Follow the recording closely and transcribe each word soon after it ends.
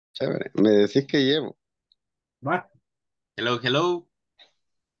Chévere. Me decís que llevo. Va. Hello, hello.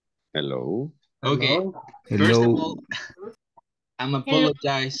 Hello. Okay. Hello. First of Hello. all, I'm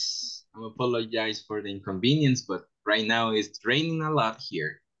apologize for the inconvenience, but right now it's raining a lot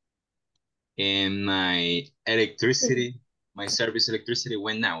here. And my service electricity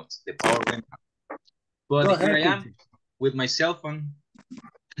went out. The power went out. But Go here ahead, I am teacher. with my cell phone.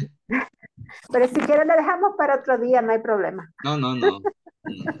 Pero si quieren le dejamos para otro día, no hay problema. No, no, no. No,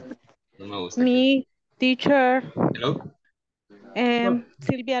 no me gusta que. Mi teacher, Hello. Go.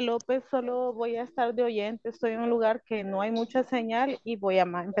 Silvia López, solo voy a estar de oyente. Estoy en un lugar que no hay mucha señal y voy a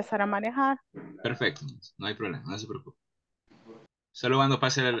empezar a manejar. Perfecto. No hay problema, no se preocupe. Solo cuando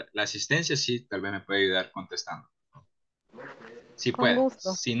pase la asistencia, sí, tal vez me puede ayudar contestando. Si Con puede.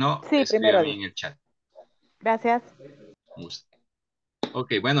 gusto. Si no, Sí, primero escríbame Dios. en el chat. Gracias. Gusto.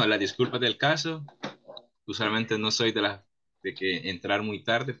 Ok, bueno, las disculpas del caso. Usualmente no soy de que entrar muy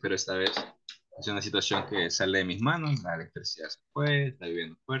tarde, pero esta vez es una situación que sale de mis manos. La electricidad se fue, está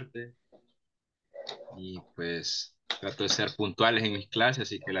lloviendo fuerte. Y pues trato de ser puntuales en mis clases,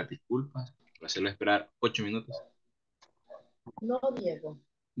 así que las disculpas por hacerlo esperar 8 minutos. No, Diego.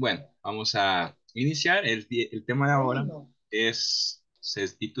 Bueno, vamos a iniciar. El tema de ahora No. se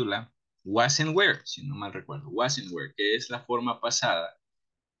titula Was and Where, si no mal recuerdo. Was and Where, que es la forma pasada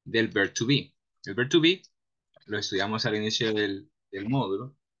del verb to be. El verb to be lo estudiamos al inicio del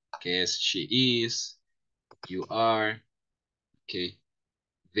módulo, que es she is, you are, okay,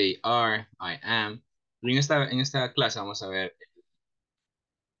 they are, I am. Y en esta clase vamos a ver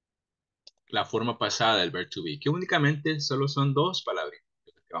la forma pasada del verb to be, que únicamente solo son dos palabras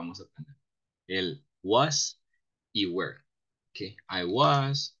que vamos a aprender. El was y were. Okay. I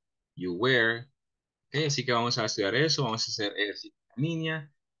was, you were. Okay. Así que vamos a estudiar eso, vamos a hacer ejercicio en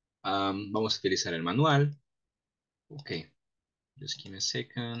línea, vamos a utilizar el manual. Ok, just give me a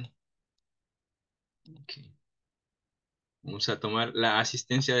second. Okay. Vamos a tomar la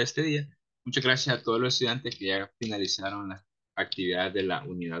asistencia de este día. Muchas gracias a todos los estudiantes que ya finalizaron las actividades de la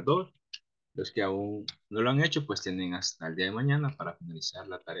unidad 2. Los que aún no lo han hecho, pues tienen hasta el día de mañana para finalizar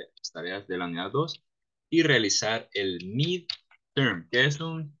las tareas de la unidad 2 y realizar el midterm, que es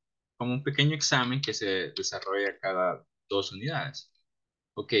como un pequeño examen que se desarrolla cada 2 unidades.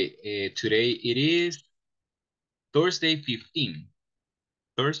 Ok, today it is Thursday 15.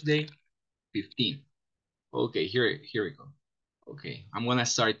 Thursday 15. Okay, here we go. Okay, I'm gonna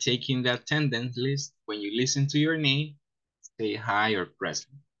start taking the attendance list. When you listen to your name, say hi or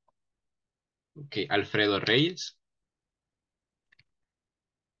present. Okay, Alfredo Reyes.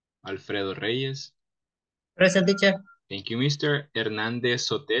 Alfredo Reyes. Present, teacher. Thank you, Mr. Hernández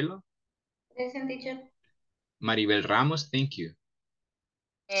Sotelo. Present, teacher. Maribel Ramos, thank you.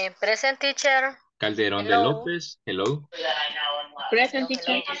 Present, teacher. Calderón de Hello. López, hello. Present,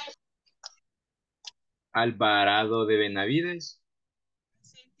 teacher. Alvarado de Benavides.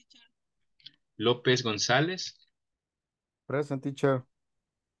 López González, Present, teacher.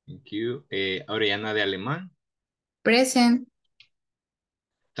 thank you. Orellana de Alemán. Present.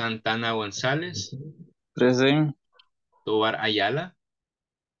 Santana González. Present. Tobar Ayala.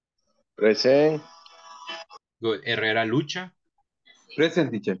 Present. Good. Herrera Lucha.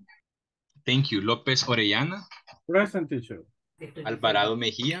 Present, teacher. Thank you. López Orellana. Present, teacher. Alvarado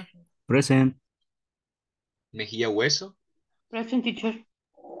Mejía. Present. Mejía Hueso. Present, teacher.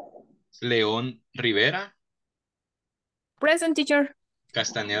 León Rivera. Present, teacher.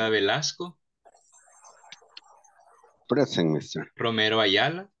 Castaneda Velasco. Present, mister. Romero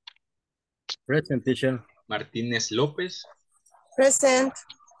Ayala. Present, teacher. Martínez López. Present.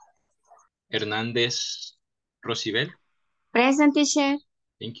 Hernández Rosibel. Present, teacher.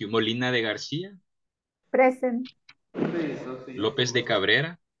 Thank you. Molina de García. Present. López de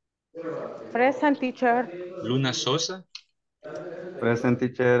Cabrera. Present, teacher. Luna Sosa. Present,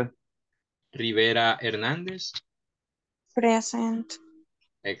 teacher. Rivera Hernández. Present.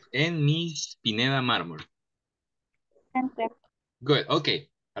 En Miss Pineda Mármol. Good.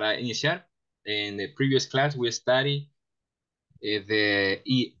 Okay. Para iniciar, in the previous class we studied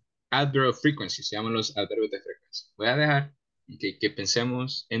the adverb of frequency. Se llaman los adverbios de frecuencia. Voy a dejar que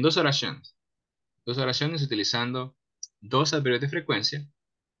pensemos en dos oraciones. Dos oraciones utilizando dos adverbios de frecuencia,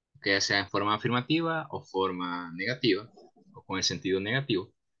 que ya sea en forma afirmativa o forma negativa, o con el sentido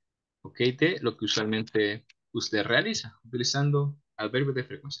negativo, ok, de lo que usualmente usted realiza, utilizando adverbios de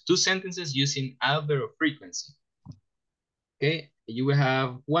frecuencia. Two sentences using adverb of frequency. Okay, you will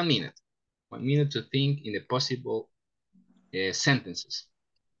have 1 minute. 1 minute to think in the possible sentences.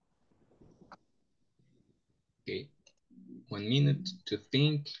 Okay, 1 minute to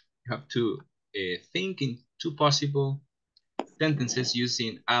think. You have to think in two possible sentences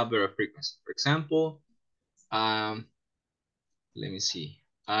using a verb frequency. For example, let me see.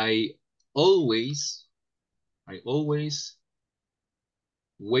 I always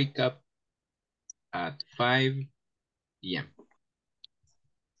wake up at 5 p.m.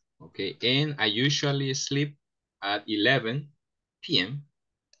 Okay, and I usually sleep at 11 p.m.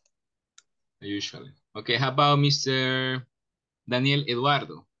 Usually. Okay, how about Mr. Daniel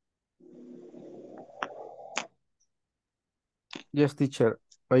Eduardo? Yes, teacher.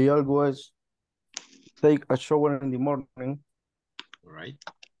 I always take a shower in the morning. All right.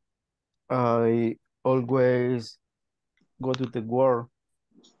 I always go to the work.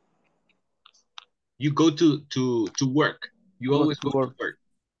 You go to work. You always go to work.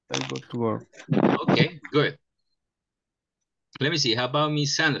 I go to work. Okay, good. Let me see. How about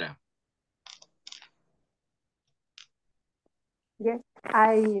Miss Sandra? Yes,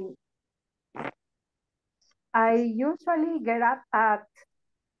 I usually get up at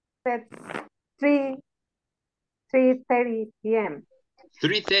 3:30 p.m.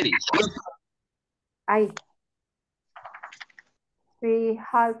 3:30. Ay,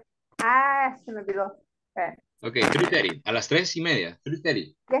 3:30. Se me olvidó. Okay, 3:30. A las 3:30.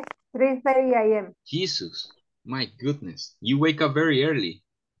 3:30. Yes, 3:30 a.m. Jesus, my goodness. You wake up very early.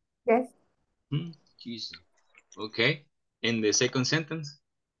 Yes. Jesus. Okay. And the second sentence?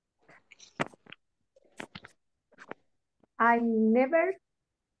 I never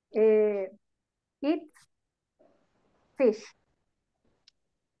eat fish.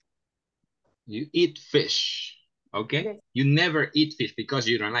 You eat fish. Okay. Yes. You never eat fish because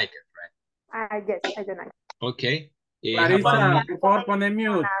you don't like it, right? Yes, I don't like. Okay. Clarisa, por favor, pone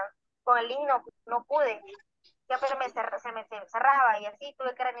mute. Con el link no pude. Siempre se me cerraba y así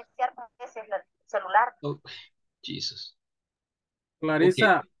tuve que reiniciar con ese celular. Oh, Jesus.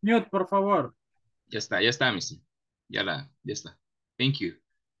 Clarisa, Okay. mute, por favor. Ya está, Missy. Ya está. Thank you.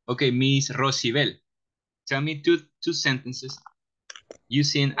 Okay, Miss Rosibel. Tell me two sentences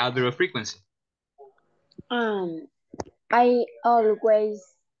using a verb frequency. I always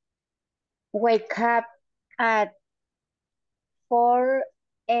wake up at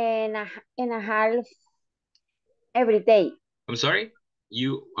 4:30 every day. I'm sorry,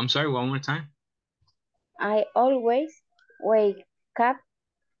 one more time. I always wake up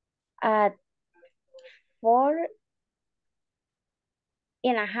at 4:30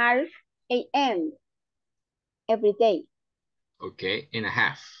 a.m. every day. Okay, and a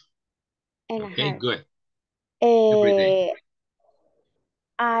half. And okay, a half. good. Every day.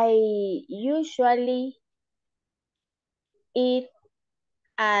 I usually eat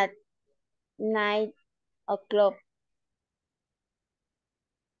at 9 o'clock.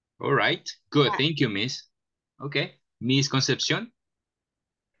 All right, good. Thank you, Miss. Okay, Miss Concepcion.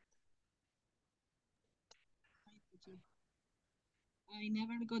 I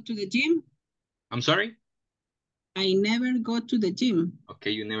never go to the gym. I'm sorry? I never go to the gym. Okay,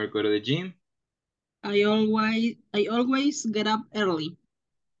 you never go to the gym. I always get up early.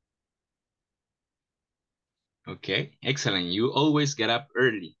 Okay, excellent. You always get up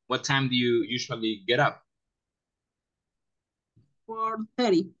early. What time do you usually get up?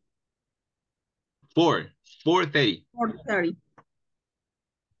 4:30. 4:30. 4:30.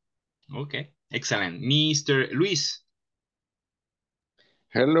 Okay, excellent. Mr. Luis.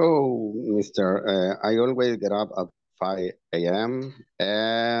 Hello, Mr. I always get up at 5 a.m.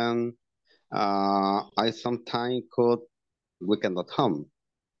 and I sometimes cook weekend at home.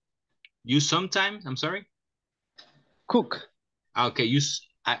 You sometimes, I'm sorry? Cook. Okay,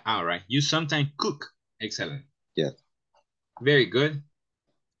 all right. You sometimes cook. Excellent. Yes. Very good.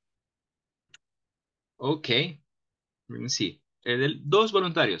 Okay. Let me see. Dos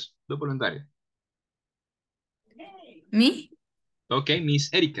voluntarios. Me? Okay, Miss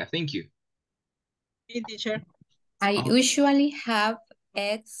Erika, thank you. Hey, teacher. I usually have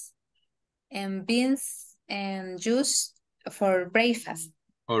eggs and beans and juice for breakfast.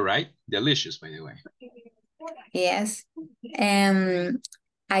 All right. Delicious, by the way. Yes.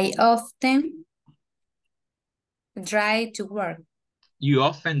 I often drive to work. You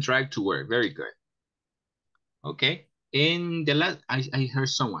often drive to work. Very good. Okay. En the last, I heard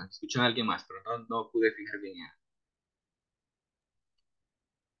someone. Escuché a alguien más, pero no pude fijar bien.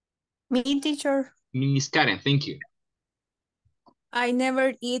 Me, teacher. Miss Karen, thank you. I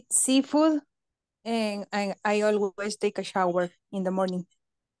never eat seafood and I always take a shower in the morning.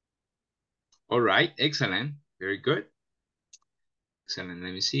 All right. Excellent. Very good. Excellent.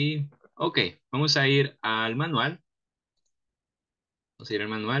 Let me see. Ok. Vamos a ir al manual.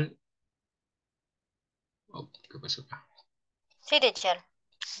 Oh, ¿qué pasó acá? Sí, teacher.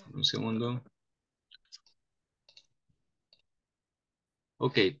 Un segundo.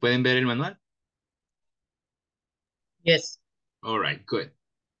 Ok, ¿pueden ver el manual? Yes. All right, good.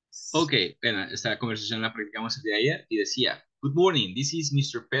 Ok, bueno, esta conversación la practicamos el día de ayer y decía, good morning, this is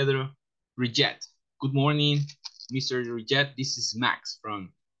Mr. Pedro Riget. Good morning, Mr. Riget, this is Max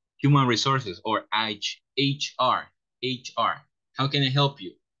from Human Resources or HR. How can I help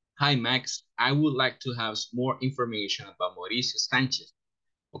you? Hi, Max. I would like to have more information about Mauricio Sanchez.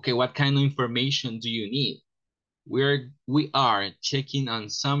 Okay, what kind of information do you need? We are checking on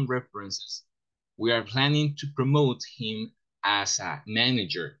some references. We are planning to promote him as a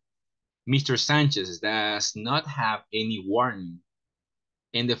manager. Mr. Sanchez does not have any warning,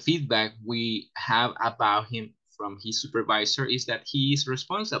 and the feedback we have about him from his supervisor is that he is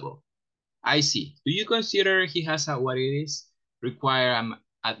responsible. I see. Do you consider he has what it is require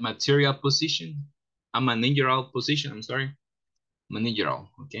a material position, a managerial position? I'm sorry,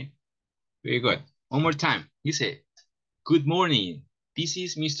 managerial. Okay, very good. One more time. You say, good morning. This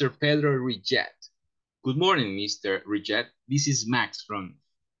is Mr. Pedro Riget. Good morning, Mr. Riget. This is Max from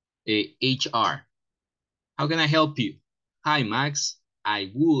HR. How can I help you? Hi, Max.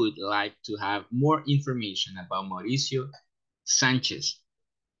 I would like to have more information about Mauricio Sanchez.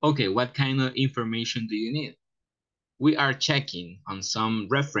 Okay, what kind of information do you need? We are checking on some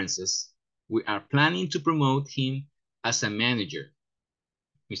references. We are planning to promote him as a manager.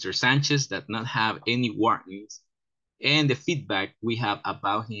 Mr. Sanchez does not have any warnings, and the feedback we have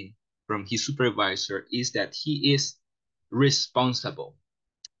about him from his supervisor is that he is responsible.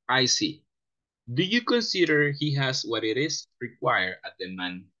 I see. Do you consider he has what it is required at the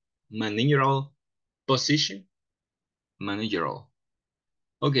managerial position? Managerial.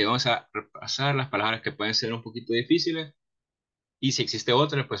 Ok, vamos a repasar las palabras que pueden ser un poquito difíciles. Y si existe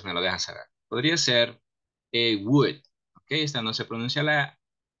otra, pues me lo dejan saber. Podría ser would. Ok, esta no se pronuncia la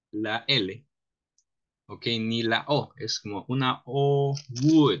L. Ok, ni la O. Es como una O,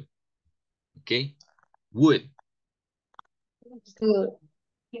 would. Ok, would. Good.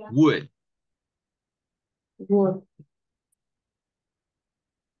 Would. Good.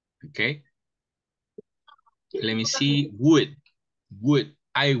 Okay. Let me see. Would. Would.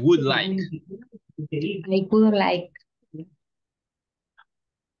 I would like. I would like.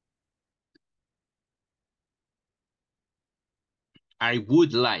 I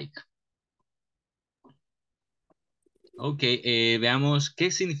would like. Ok, veamos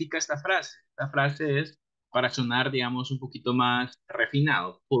qué significa esta frase. Esta frase es para sonar, digamos, un poquito más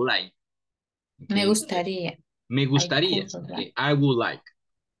refinado, polite. Okay. Me gustaría. Me gustaría. I would Okay. like. I would like.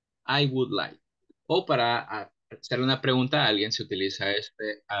 I would like. O para hacer una pregunta a alguien se utiliza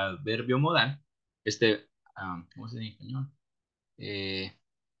este adverbio modal. ¿Cómo se dice en español?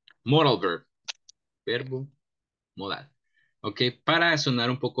 Modal verb. Verbo modal. Ok, para sonar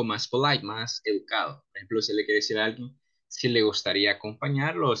un poco más polite, más educado. Por ejemplo, si le quiere decir a alguien si le gustaría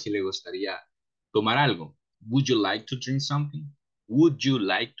acompañarlo o si le gustaría tomar algo. Would you like to drink something? Would you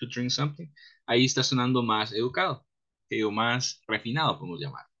like to drink something? Ahí está sonando más educado, o más refinado, podemos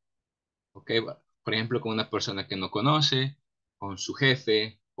llamar. Ok, por ejemplo, con una persona que no conoce, con su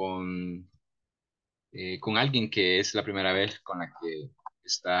jefe, con alguien que es la primera vez con la que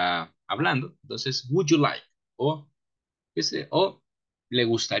está hablando. Entonces, would you like? O le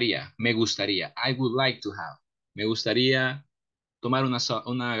gustaría, me gustaría. I would like to have. Me gustaría tomar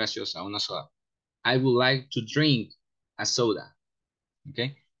una gaseosa, una soda. I would like to drink a soda. ¿Ok?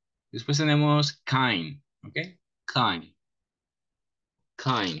 Después tenemos kind. ¿Ok? Kind.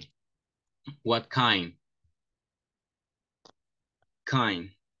 Kind. What kind?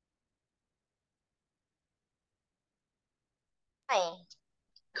 Kind.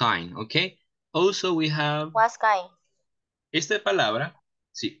 Kind. ¿Ok? Also we have... What's kind? Esta palabra,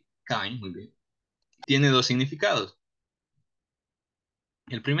 sí, kind, muy bien, tiene dos significados.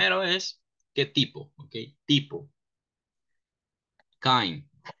 El primero es qué tipo, ¿ok? Tipo. Kind.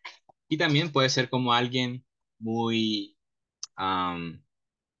 Y también puede ser como alguien muy,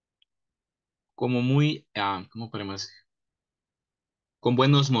 ¿cómo podemos decir? Con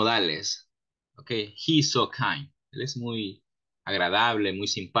buenos modales. Ok, he's so kind. Él es muy agradable, muy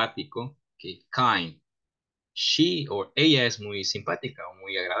simpático. Ok, kind. She o ella es muy simpática o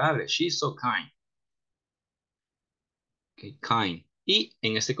muy agradable. She's so kind. Ok, kind. Y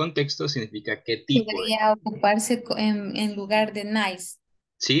en este contexto significa qué tipo de... Podría ocuparse en lugar de nice.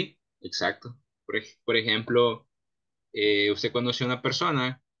 Sí, exacto. Por ejemplo, usted conoce a una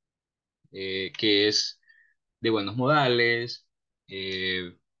persona que es de buenos modales,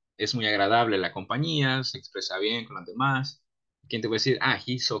 es muy agradable en la compañía, se expresa bien con los demás. ¿Quién te puede decir? Ah,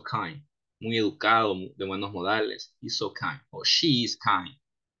 he's so kind. Muy educado, de buenos modales. He's so kind. O she is kind.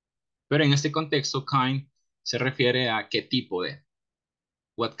 Pero en este contexto, kind se refiere a qué tipo de.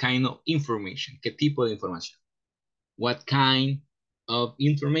 What kind of information? ¿Qué tipo de información? What kind of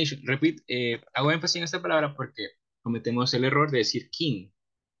information? Repeat, hago énfasis en esta palabra porque cometemos el error de decir kin.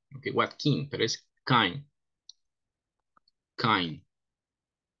 Okay, what kin, pero es kind. Kind.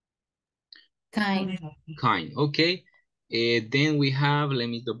 Kind, okay. Then we have, let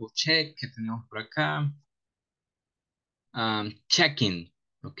me double check, ¿qué tenemos por acá? Checking,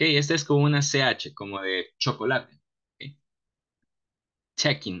 ok, esta es como una CH, como de chocolate. Okay.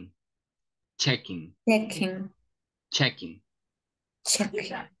 Checking, checking, Checking. checking.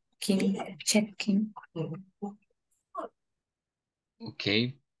 Checking. Ok,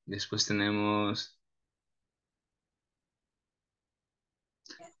 después tenemos...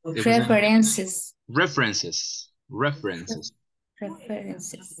 References. References.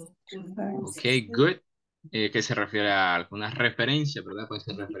 Ok, good. Que se refiere a algunas referencias, ¿verdad? Puede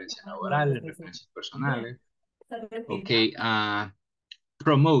ser referencias laborales, referencias personales. Ok,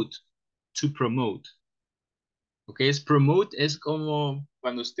 promote, to promote. Ok, promote es como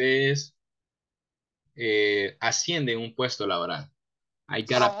cuando ustedes ascienden un puesto laboral. I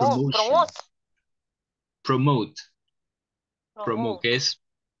got a promotion. Promote, que es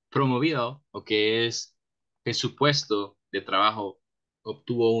promovido o que su puesto de trabajo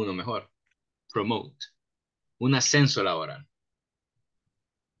obtuvo uno mejor. Promote, un ascenso laboral.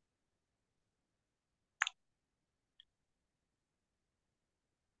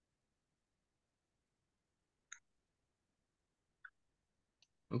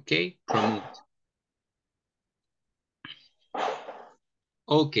 Ok, promote.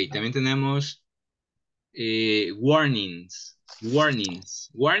 Ok, también tenemos warnings.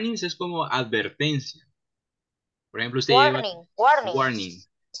 Warnings es como advertencia. Por ejemplo, usted warning.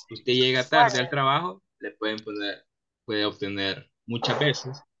 Usted llega tarde al trabajo, le pueden poner, puede obtener muchas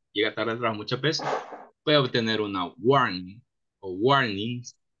veces, llega tarde al trabajo muchas veces, puede obtener una warning o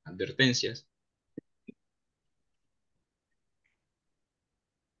warnings, advertencias.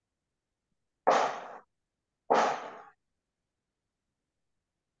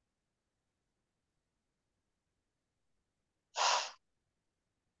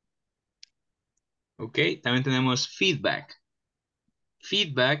 Ok, también tenemos feedback.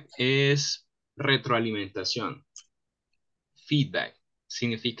 Feedback es retroalimentación. Feedback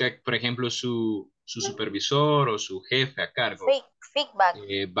significa, por ejemplo, su supervisor o su jefe a cargo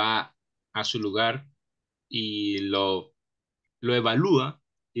va a su lugar y lo evalúa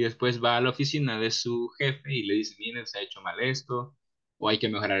y después va a la oficina de su jefe y le dice, miren, se ha hecho mal esto o hay que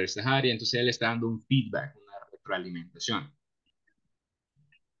mejorar esta área. Entonces él está dando un feedback, una retroalimentación.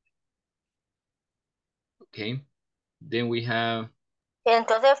 Ok. Then we have...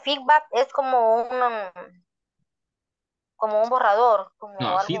 Entonces feedback es como un borrador, como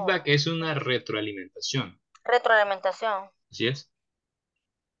No, algo. feedback es una retroalimentación. Retroalimentación. Así es.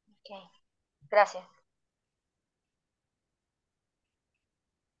 Okay. Gracias.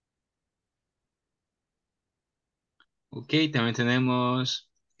 Ok, también tenemos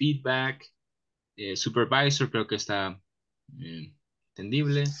feedback, supervisor, creo que está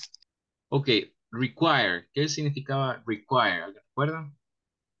entendible. Ok, require. ¿Qué significaba require? ¿Alguien recuerda?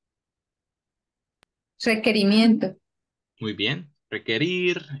 Requerimiento. Muy bien.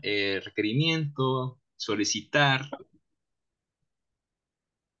 Requerir, requerimiento, solicitar.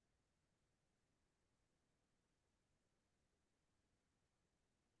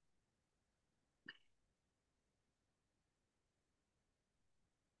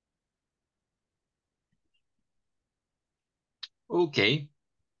 Ok.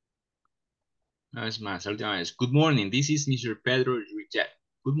 Una vez más, la última vez. Good morning, this is Mr. Pedro Rijet.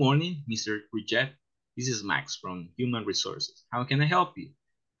 Good morning, Mr. Rijet. This is Max from Human Resources. How can I help you?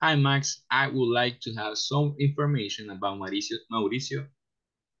 Hi, Max. I would like to have some information about Mauricio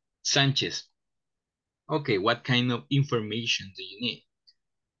Sanchez. Okay, what kind of information do you need?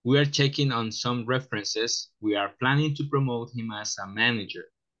 We are checking on some references. We are planning to promote him as a manager.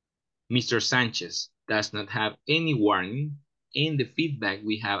 Mr. Sanchez does not have any warning, and the feedback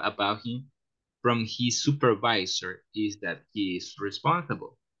we have about him from his supervisor is that he is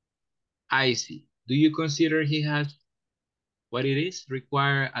responsible. I see. Do you consider he has what it is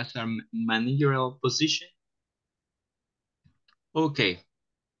required as a managerial position? Ok.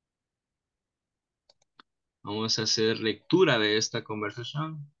 Vamos a hacer lectura de esta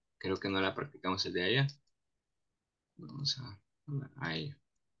conversación. Creo que no la practicamos el de ayer. Vamos a ahí.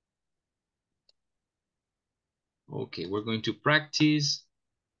 Okay, we're going to practice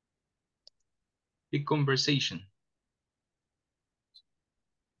the conversation.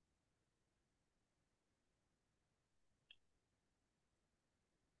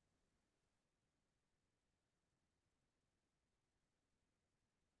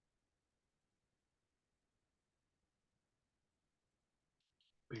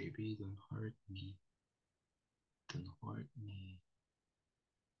 Baby, don't hurt me. Don't hurt me.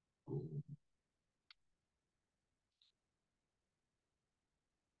 Oh.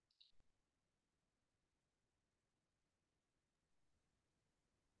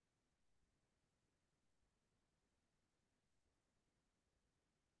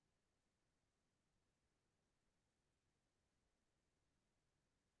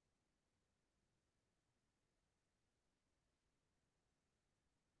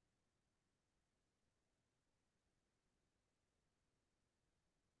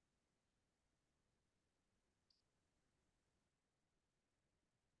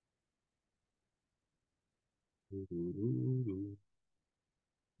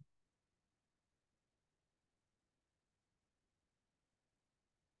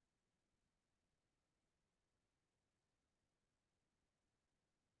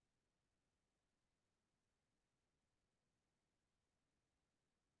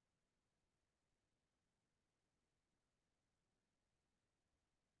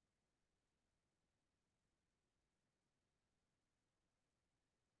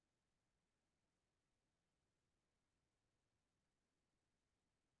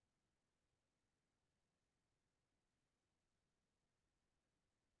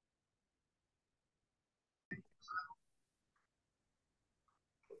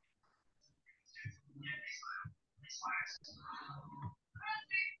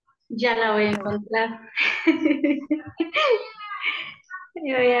 Ya la voy a encontrar.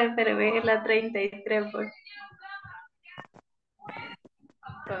 Yo voy a ver la 33 por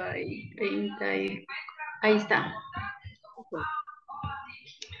ay, 30 ahí está.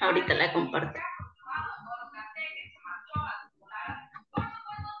 Ahorita la comparto.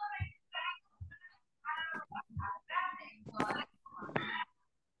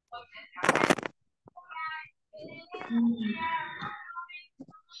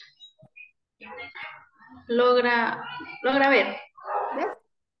 Logra ver. Yes,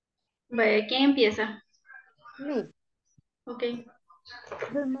 Vaya, ¿quién empieza? me. Ok.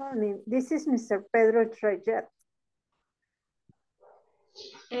 Good morning. This is Mr. Pedro Trejet.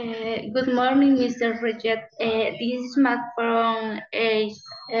 Good morning, Mr. Rejet. This is Matt from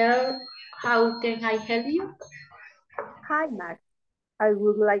AL. How can I help you? Hi, Max. I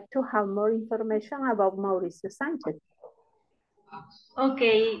would like to have more information about Mauricio Sanchez.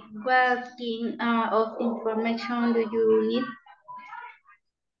 Okay, what kind of information do you need?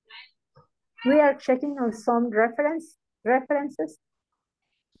 We are checking on some references.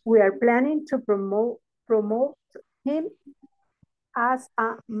 We are planning to promote him as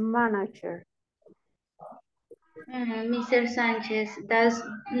a manager. Mr. Sanchez does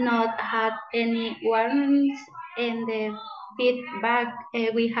not have any warnings in the feedback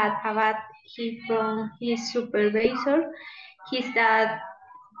we had about him from his supervisor. Is that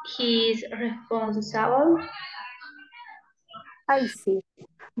he is responsible? I see.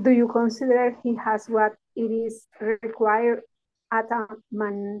 Do you consider he has what it is required at a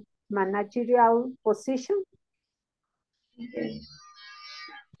managerial position? Okay.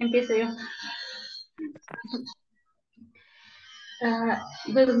 Empiezo yo.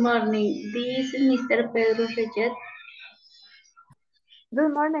 Good morning. This is Mr. Pedro Rejet.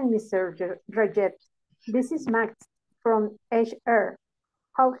 Good morning, Mr. Rejet. This is Max from HR.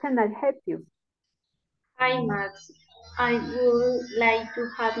 How can I help you? Hi, Max. I would like to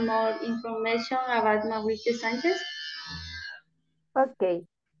have more information about Mauricio Sanchez. Okay.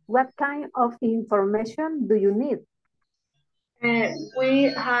 What kind of information do you need?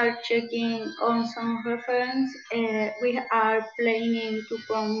 We are checking on some reference. We are planning to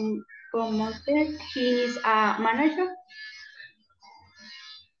promote it. He is a manager.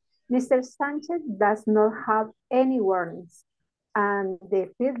 Mr. Sanchez does not have any warnings, and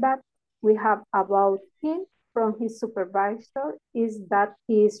the feedback we have about him from his supervisor is that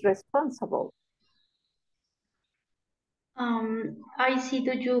he is responsible. I see.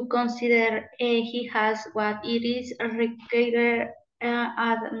 Do you consider he has what it is required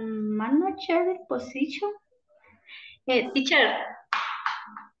at manager position? Teacher,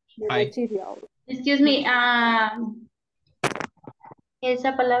 Managerial. excuse me.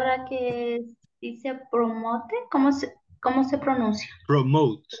 Esa palabra que dice promote, cómo se pronuncia?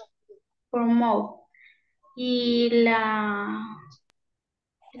 Promote. Promote. Y la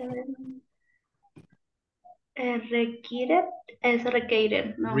requiere es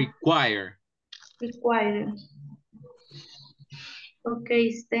requiere, no. Require. Require.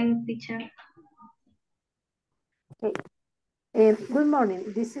 Okay, thank teacher. Okay. Good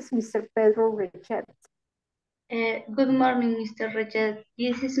morning. This is Mr. Pedro Richet. Good morning, Mr. Richard.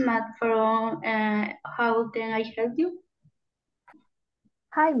 This is Matt from How Can I Help You?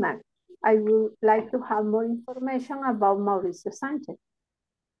 Hi, Mac. I would like to have more information about Mauricio Sanchez.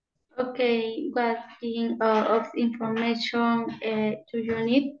 Okay, what kind of information do you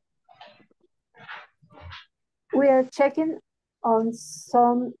need? We are checking on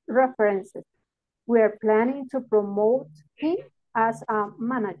some references. We are planning to promote him as a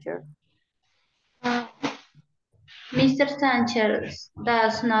manager. Mr. Sanchez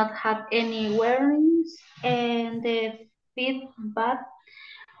does not have any warnings, and the feedback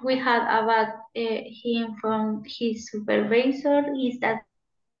we had about him from his supervisor is that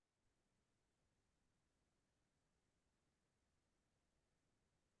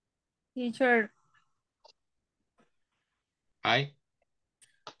Teacher, Hi.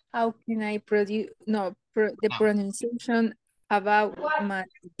 how can I produce, no, the Ah. pronunciation about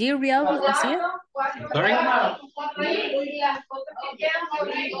managerial, así es? I'm sorry?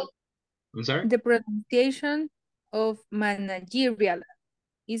 I'm sorry? The pronunciation of managerial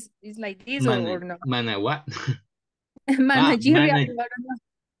is like this or no? What? Managerial, manage- I don't know.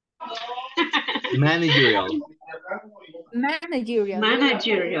 Managerial. Managerial.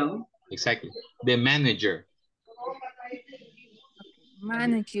 Managerial. Exactly. The manager.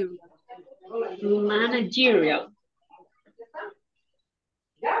 Managerial. Managerial.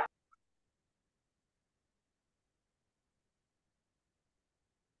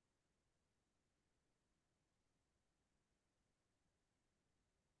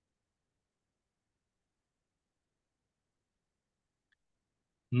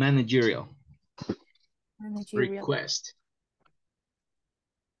 Managerial. Managerial. Request.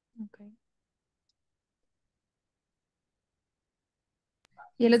 Okay.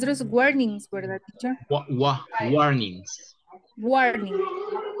 Y el otro es warnings, ¿verdad, teacher? Warnings. Warning.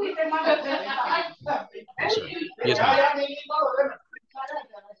 Oh, sorry. Yes, ma'am.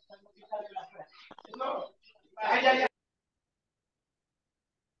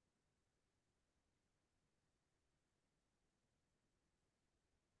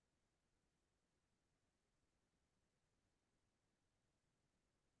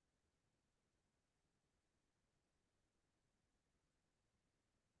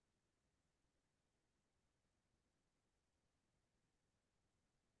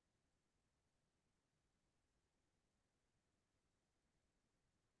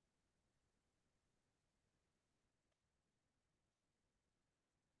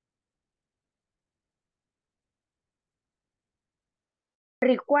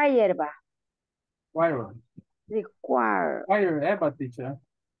 Require va. Require. Require. Require, Eva, teacher.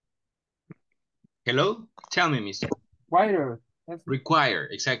 Hello? Tell me, mister. Require. Require,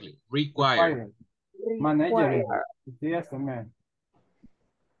 exactly. Require. Manager. Yes, man.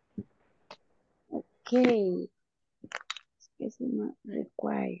 Okay.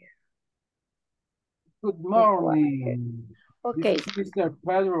 Require. Good morning. Okay. This is Mr.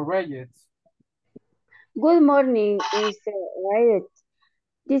 Pedro Reyes. Good morning, Mr. Reyes.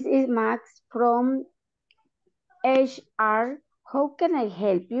 This is Max from HR. How can I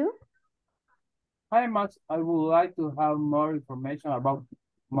help you? Hi, Max. I would like to have more information about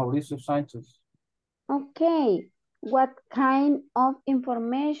Mauricio Sanchez. Okay. What kind of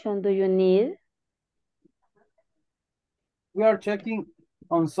information do you need? We are checking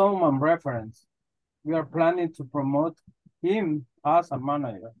on someone reference. We are planning to promote him as a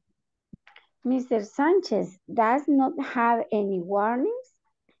manager. Mr. Sanchez does not have any warnings,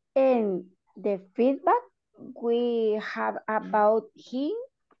 and the feedback we have about him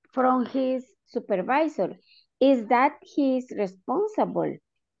from his supervisor is that he is responsible.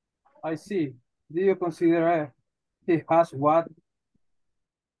 I see. Do you consider he has what?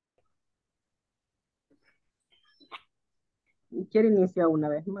 Quiero iniciar una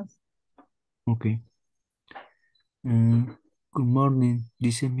vez más. Okay. Good morning.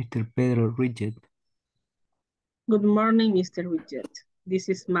 This is Mr. Pedro Rigid. Good morning, Mr. Richard. This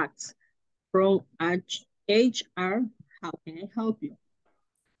is Max from HR. How can I help you?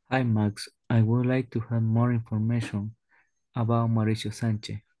 Hi, Max. I would like to have more information about Mauricio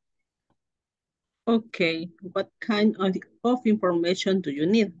Sanchez. Okay, what kind of information do you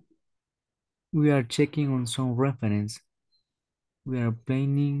need? We are checking on some reference. We are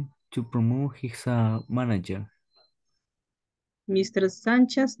planning to promote his manager. Mr.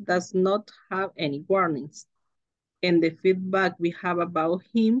 Sanchez does not have any warnings, and the feedback we have about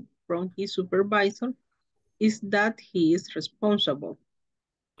him from his supervisor is that he is responsible.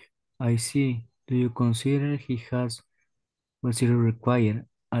 I see. Do you consider he has what's required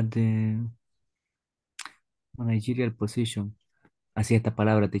at the managerial position? Así esta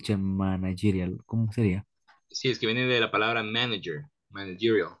palabra, teacher, managerial. ¿Cómo sería? Sí, es que viene de la palabra manager.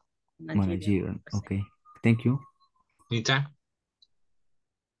 Managerial. Managerial. Okay. Thank you. Anytime.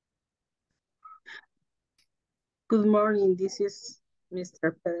 Good morning, this is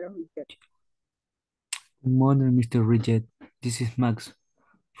Mr. Pedro. Good morning, Mr. Reject. This is Max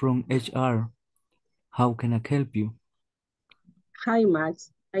from HR. How can I help you? Hi,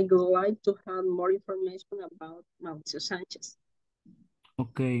 Max. I would like to have more information about Mauricio Sanchez.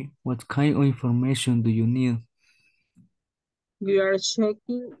 Okay, what kind of information do you need? We are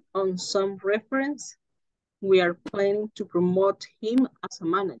checking on some reference. We are planning to promote him as a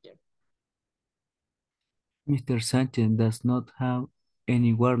manager. Mr. Sanchez does not have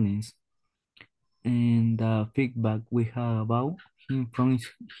any warnings, and the feedback we have about him from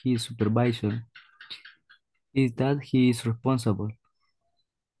his supervisor is that he is responsible.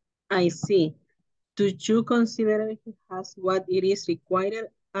 I see. Do you consider he has what it is required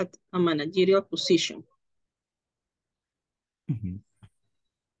at a managerial position?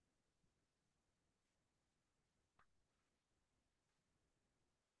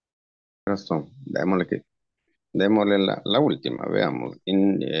 Razón. Démosle la última, veamos.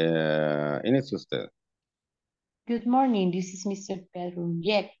 Inicie usted. Good morning, this is Mr. Pedro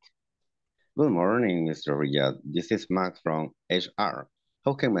Yet. Good morning, Mr. Riyad. This is Max from HR.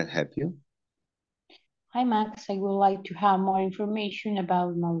 How can I help you? Hi, Max. I would like to have more information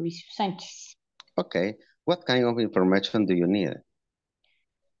about Mauricio Sanchez. Okay. What kind of information do you need?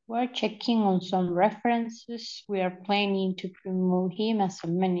 We're checking on some references. We are planning to promote him as a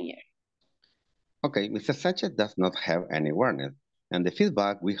manager. Okay, Mr. Sanchez does not have any warning, and the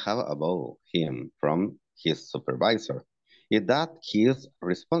feedback we have about him from his supervisor is that he is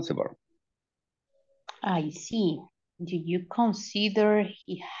responsible. I see. Do you consider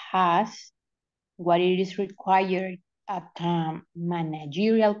he has what it is required at a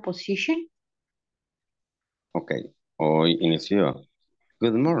managerial position? Okay, hoy inició.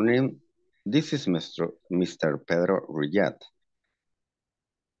 Good morning, this is Mr. Pedro Riyad.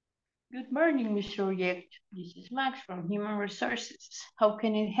 Good morning, Mr. Reject. This is Max from Human Resources. How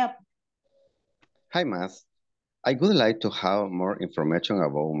can I help? Hi, Max. I would like to have more information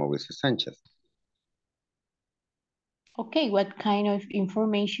about Mauricio Sanchez. Okay, what kind of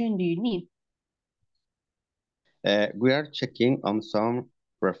information do you need? We are checking on some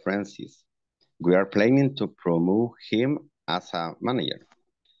references. We are planning to promote him as a manager.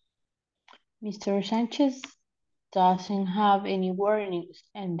 Mr. Sanchez doesn't have any warnings,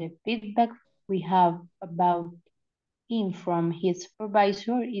 and the feedback we have about him from his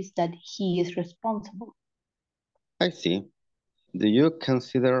supervisor is that he is responsible. I see. Do you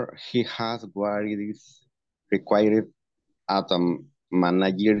consider he has what it is required at a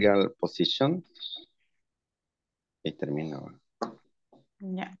managerial position? Y termino.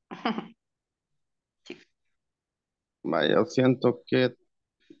 No. Vaya, siento que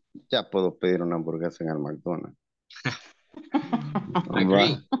ya puedo pedir una hamburguesa en el McDonald's.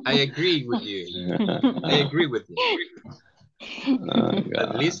 I agree with you. I agree with you.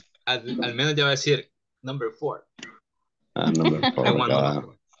 At least, al menos ya va a decir number 4. Number 4. I want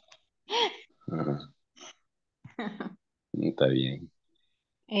number 4. Está bien.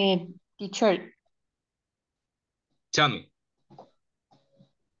 Teacher. Tell me.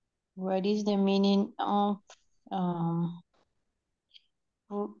 What is the meaning of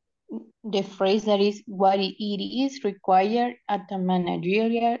the phrase that is what it is required at a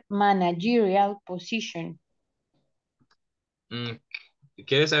managerial position?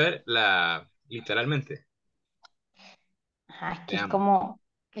 ¿Quieres saber literalmente? Que es como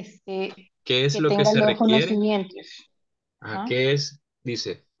 ¿qué es que lo que tenga se los requiere? Conocimientos. ¿Qué es?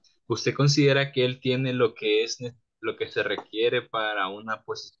 Dice, ¿usted considera que él tiene lo que se requiere para una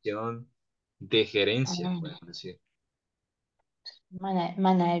posición de gerencia, podemos decir?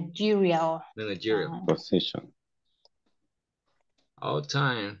 Managerial. Position. All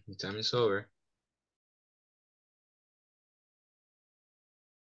time. The time is over.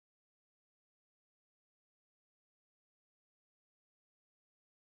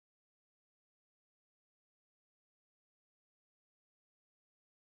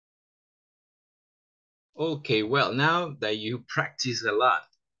 Okay, well, now that you practice a lot,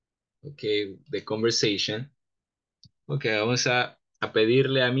 okay, the conversation, okay, vamos a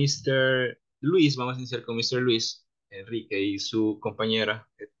pedirle a Mr. Luis, vamos a iniciar con Mr. Luis, Enrique y su compañera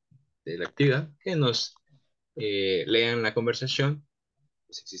de la actividad, que nos lean la conversación.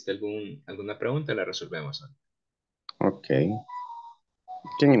 Si existe alguna pregunta, la resolvemos. Ok.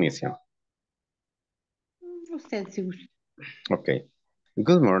 ¿Quién inicia? Usted, si gusta. Okay.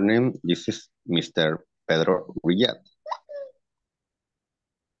 Good morning, this is Mr. Pedro Riyad.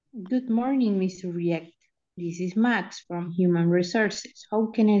 Good morning, Mr. React. This is Max from Human Resources.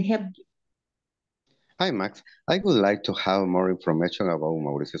 How can I help you? Hi, Max. I would like to have more information about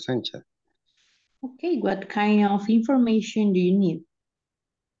Mauricio Sanchez. Okay, what kind of information do you need?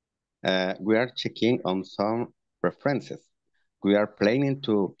 We are checking on some references. We are planning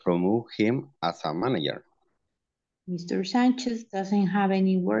to promote him as a manager. Mr. Sanchez doesn't have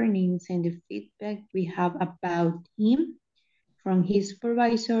any warnings, and the feedback we have about him from his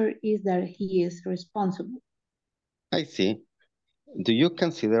supervisor is that he is responsible. I see. Do you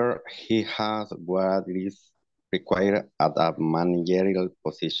consider he has what is required at a managerial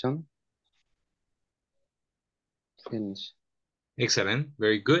position? Finish. Excellent.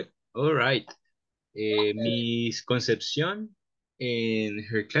 Very good. All right. Miss Concepcion and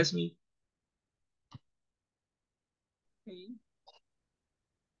her classmate. Okay.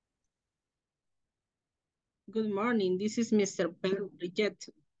 Good morning. This is Mr. Pedro Bridget.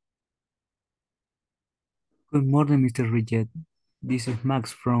 Good morning, Mr. Riget. This is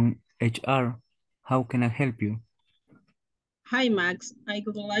Max from HR. How can I help you? Hi, Max. I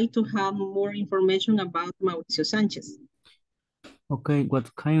would like to have more information about Mauricio Sanchez. Okay,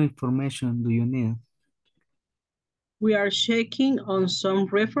 what kind of information do you need? We are checking on some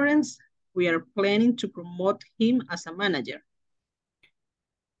reference. We are planning to promote him as a manager.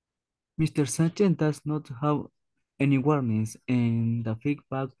 Mr. Sanchez does not have any warnings, and the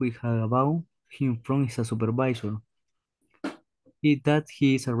feedback we have about him from his supervisor is that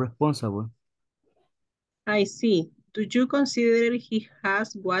he is responsible. I see. Do you consider he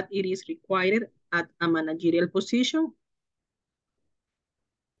has what it is required at a managerial position?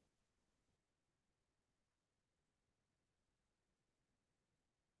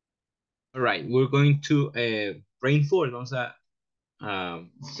 All right, we're going to reinforce, vamos a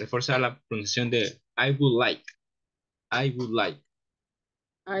reforzar la pronunciación de I would like. I would like.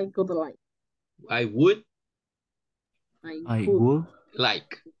 I would like. I would. I would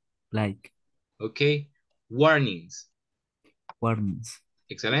like. like. Okay. Warnings. Warnings.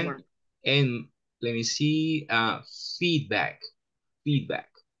 Excellent. And let me see. Feedback. Feedback.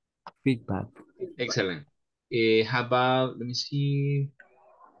 Feedback. Excellent. How about, let me see.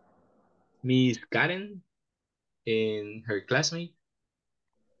 Miss Karen and her classmate.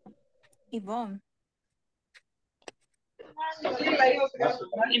 Yvonne.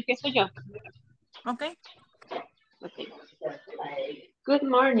 Empiezo yo. Okay. Okay. Good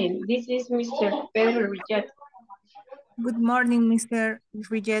morning. This is Mr. Pedro Richard. Good morning, Mr.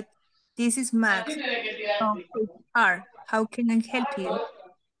 Riget. This is Max from HR. How can I help you?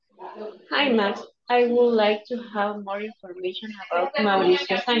 Hi, Max. I would like to have more information about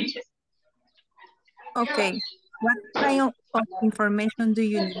Mauricio Sanchez. Okay. What kind of information do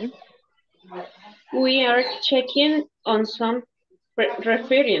you need? We are checking on some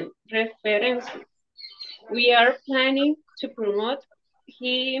references. We are planning to promote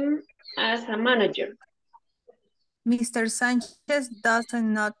him as a manager. Mr. Sanchez does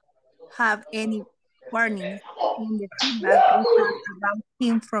not have any warnings, and the feedback we have about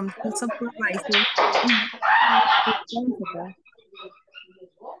him from his supervisor is responsible.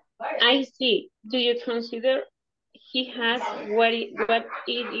 I see. Do you consider he has what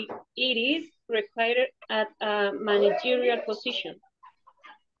it is required at a managerial position?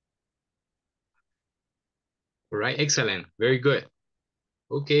 All right, excellent. Very good.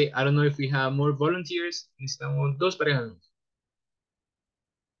 Okay, I don't know if we have more volunteers. Necesitamos dos parejas.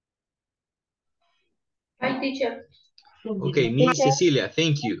 Hi, teacher. Okay, Miss Cecilia,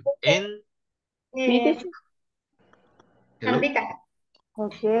 thank you. And hello?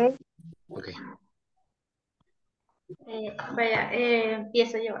 Okay. Okay.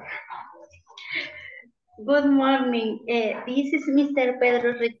 Empiezo yo. Good morning. This is Mr.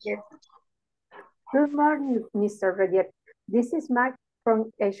 Pedro Richard. Good morning, Mr. Reyes. This is Max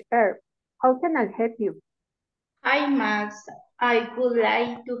from HR. How can I help you? Hi, Max. I would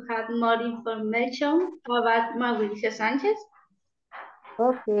like to have more information about Mauricio Sanchez.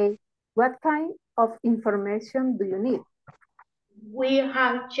 Okay. What kind of information do you need? We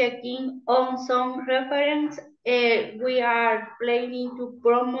are checking on some reference. We are planning to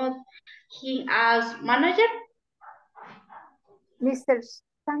promote him as manager. Mr.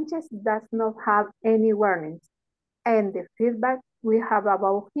 Sanchez does not have any warnings, and the feedback we have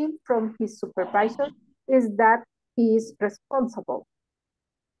about him from his supervisor is that he is responsible.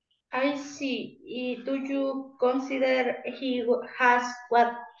 I see. Do you consider he has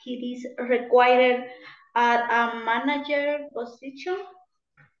what he is required at a manager position?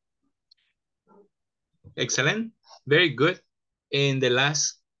 Excellent. Very good. And the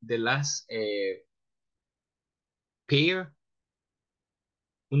last pair.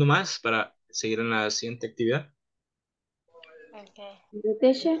 Uno más para seguir en la siguiente actividad. Okay. The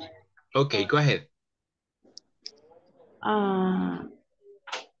teacher? Okay, go ahead.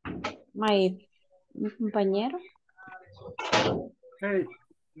 My mi compañero. Hey,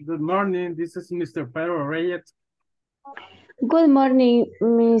 good morning. This is Mr. Pedro Reyes. Good morning,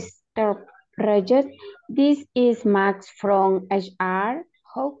 Mr. Reyes. This is Max from HR.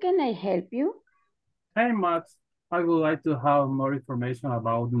 How can I help you? Hey, Max. I would like to have more information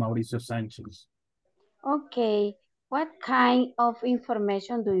about Mauricio Sanchez. Okay, what kind of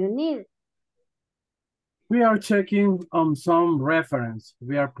information do you need? We are checking on some reference.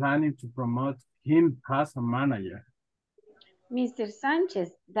 We are planning to promote him as a manager. Mr.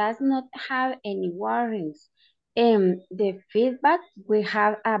 Sanchez does not have any warnings. The feedback we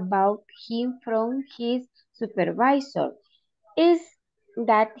have about him from his supervisor is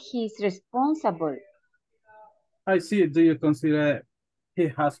that he's responsible. I see. Do you consider he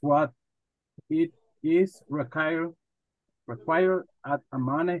has what it is required at a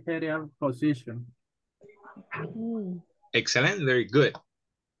managerial position? Excellent, very good.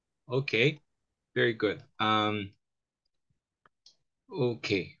 Okay, very good.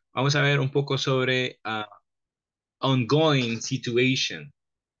 Okay, vamos a ver un poco sobre ongoing situation.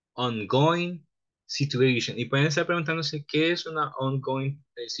 Ongoing situation. Y pueden estar preguntándose qué es una ongoing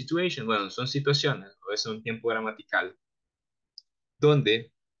situation. Bueno, son situaciones, o es un tiempo gramatical,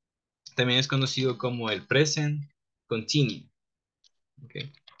 donde también es conocido como el present continuous.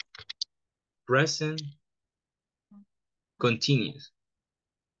 Okay. Present continuous.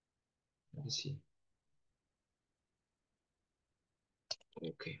 Let me see.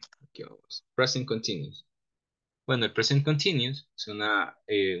 Ok, aquí vamos. Present continuous. Bueno, el present continuous es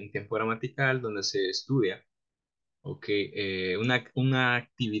un tiempo gramatical donde se estudia una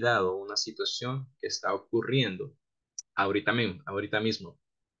actividad o una situación que está ocurriendo ahorita mismo,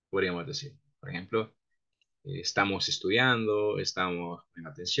 podríamos decir. Por ejemplo, estamos estudiando, estamos en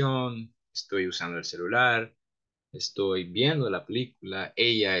atención, estoy usando el celular, estoy viendo la película,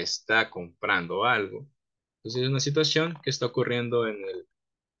 ella está comprando algo. Entonces es una situación que está ocurriendo en el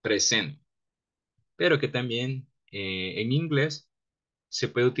presente, pero que también en inglés se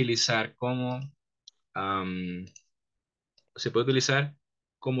puede utilizar am,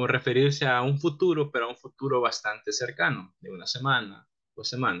 referirse a un futuro, pero a un futuro bastante cercano, de una semana, 2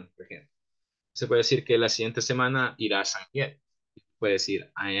 semanas, por ejemplo. Se puede decir que la siguiente semana irá a San Miguel. Puede decir,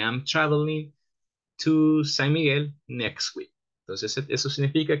 I am traveling to San Miguel next week. Entonces, eso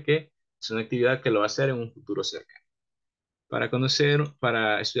significa que es una actividad que lo va a hacer en un futuro cercano.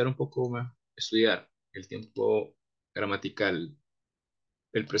 Para estudiar un poco más, estudiar el tiempo gramatical,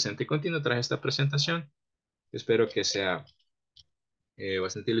 el presente continuo, tras esta presentación, espero que sea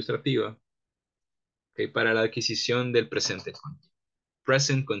bastante ilustrativa, para la adquisición del presente continuo.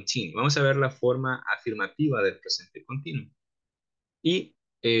 Present continuo. Vamos a ver la forma afirmativa del presente continuo. Y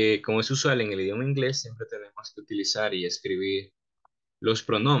como es usual en el idioma inglés, siempre tenemos que utilizar y escribir los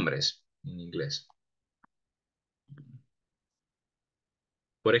pronombres en inglés.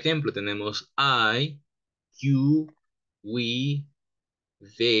 Por ejemplo, tenemos I, you, we,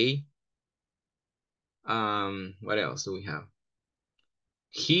 they. What else do we have?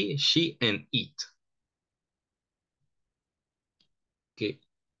 He, she, and it. Okay.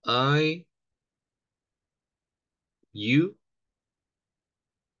 I, you,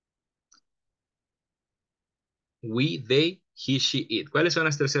 we, they, he, she, it. ¿Cuáles son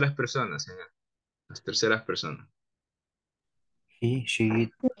las terceras personas? Las terceras personas. He, she,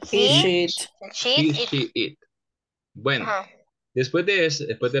 it. He, He, she, it. Bueno, después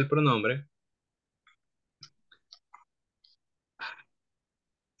del pronombre,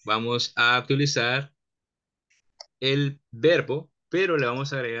 vamos a utilizar el verbo, pero le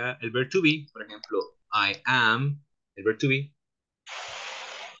vamos a agregar el verb to be. Por ejemplo, I am, el verb to be.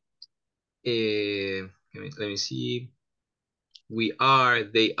 Let me see. We are,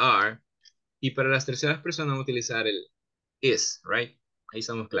 they are. Y para las terceras personas vamos a utilizar el is, right? Ahí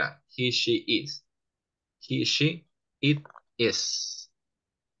estamos claros. He, she, is. He, she, it, is.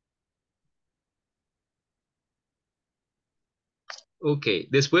 Ok,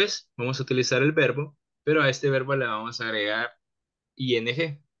 después vamos a utilizar el verbo, pero a este verbo le vamos a agregar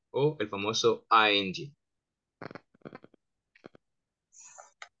ing o el famoso ing.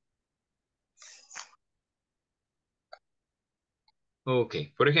 Ok,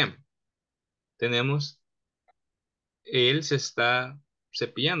 por ejemplo, tenemos, él se está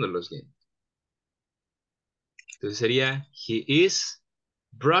cepillando los dientes. Entonces sería, he is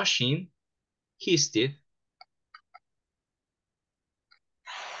brushing his teeth.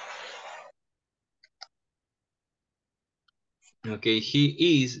 Ok, he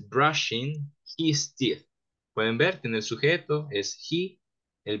is brushing his teeth. Pueden ver, tiene el sujeto, es he,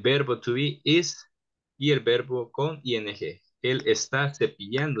 el verbo to be is, y el verbo con ing. Él está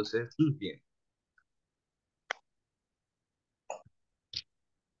cepillándose sus dientes.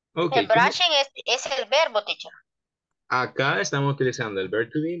 Ok, El brushing es el verbo, teacher. acá estamos utilizando el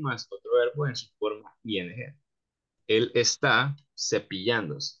verb to be más otro verbo en su forma ing. Él está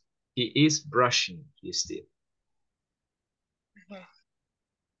cepillándose. He is brushing his teeth.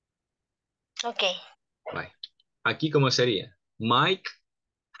 Ok. Bye. Aquí, ¿cómo sería? Mike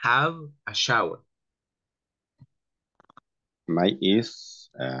have a shower. Mike is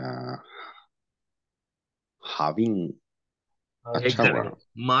having a shower. Exactly.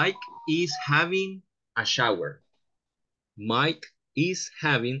 Mike is having a shower. Mike is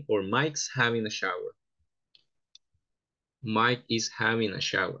having or Mike's having a shower. Mike is having a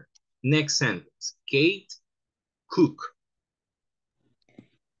shower. Next sentence. Kate cook.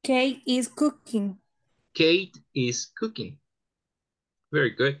 Kate is cooking. Kate is cooking.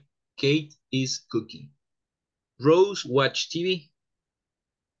 Very good. Kate is cooking. Rose watch TV.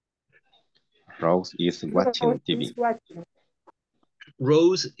 Rose is watching TV.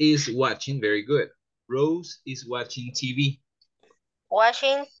 Rose is watching. Very good. Rose is watching TV.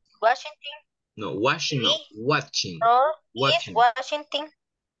 Washington. No, watching, no. Watching. Rose Watching. is Washington.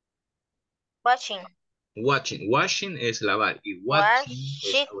 Watching. Watching. Washing es lavar y watching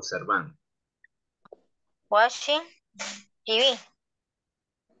es observando. Watching TV.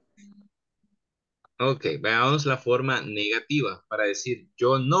 Ok, veamos la forma negativa para decir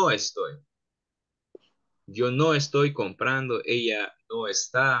yo no estoy. Yo no estoy comprando, ella no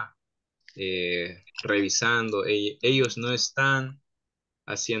está revisando, ellos no están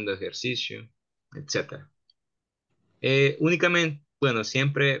haciendo ejercicio, etc. Únicamente, bueno,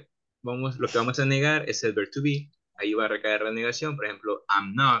 siempre lo que vamos a negar es el verb to be. Ahí va a recaer la negación, por ejemplo,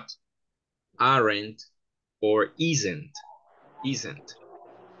 I'm not, aren't, or isn't. Isn't.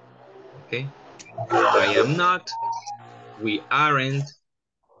 Okay. I am not, we aren't,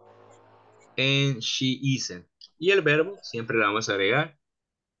 and she isn't. Y el verbo siempre le vamos a agregar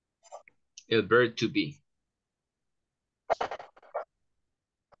el verb to be.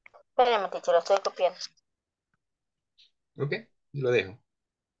 Espérame, teacher, lo estoy copiando. Ok, lo dejo.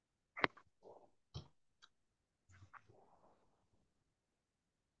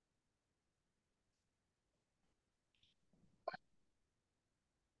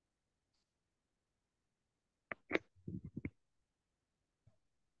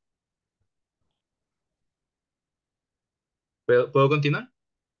 ¿Puedo continuar?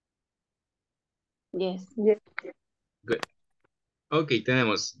 Yes. Good. Ok,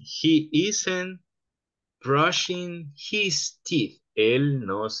 tenemos he isn't brushing his teeth. Él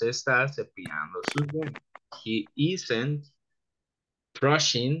no se está cepillando sus dientes. He isn't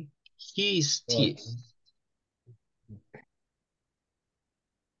brushing his teeth.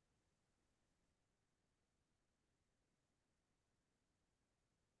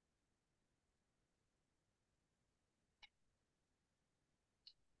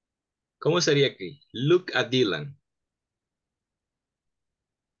 ¿Cómo sería aquí? Look at Dylan.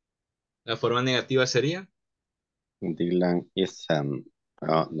 La forma negativa sería. Dylan isn't.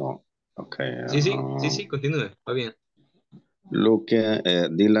 No. Okay. Sí, continúe. Va bien. Look,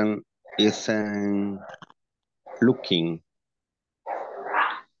 Dylan isn't looking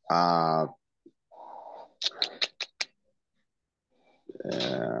at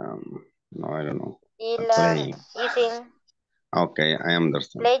no, I don't know. Dylan isn't Okay, I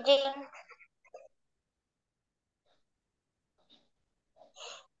understand. playing.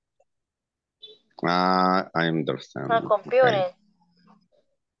 I understand. A computer. Okay.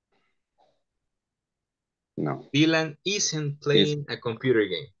 No. Dylan isn't playing a computer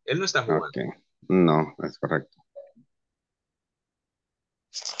game. Él no está jugando. Okay. No, es correcto.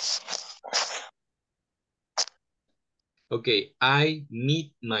 Ok, I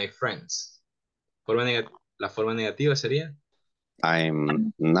meet my friends. La forma negativa sería.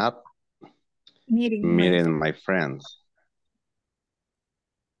 I'm not meeting my friends.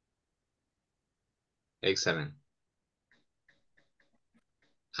 Excellent.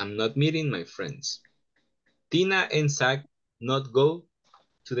 I'm not meeting my friends. Tina and Zach not go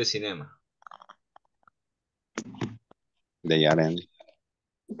to the cinema. They aren't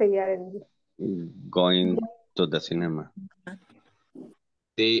going to the cinema.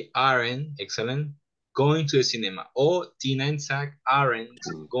 They aren't, excellent, going to the cinema. Or Tina and Zach aren't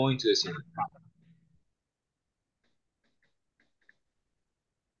going to the cinema.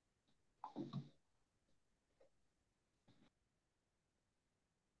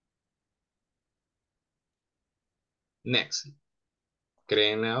 Next.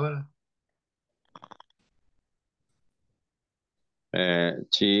 Créenme ahora.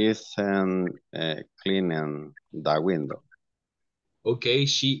 She isn't cleaning the window. Okay,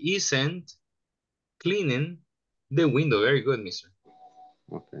 she isn't cleaning the window. Very good, mister.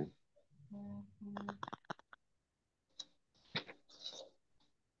 Okay.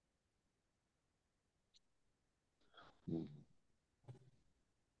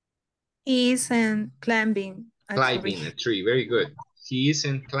 He isn't climbing a Climbing tree. a tree. Very good. He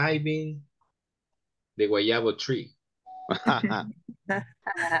isn't climbing the guayabo tree.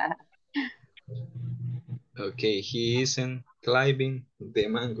 Okay, he isn't climbing the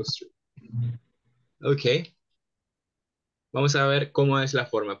mango tree. Okay. Vamos a ver cómo es la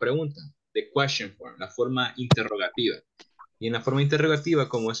forma pregunta. The question form, la forma interrogativa. Y en la forma interrogativa,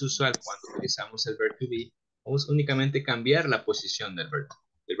 como es usual cuando utilizamos el verb to be, vamos únicamente cambiar la posición del verb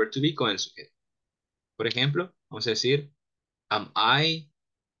to be con el sujeto. Por ejemplo, vamos a decir, am I,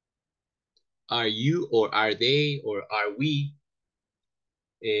 are you, or are they, or are we,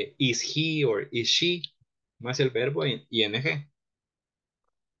 is he, or is she, más el verbo ing.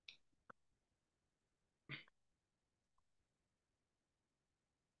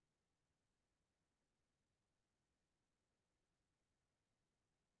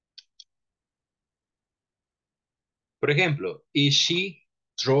 Por ejemplo, is she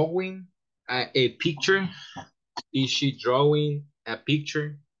drawing a picture? Is she drawing a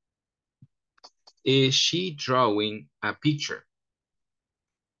picture? Is she drawing a picture?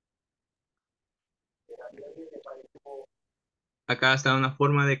 Acá está una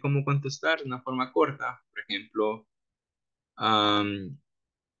forma de cómo contestar, una forma corta. Por ejemplo,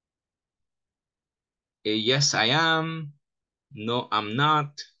 yes, I am. No, I'm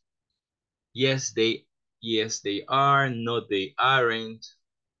not. Yes, they are. No, they aren't.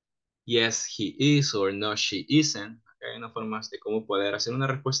 Yes, he is, or no, she isn't. Acá hay una forma de cómo poder hacer una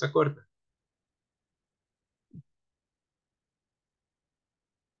respuesta corta.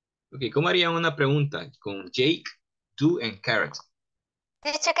 Ok, ¿cómo harían una pregunta con Jake, do, and Carrot?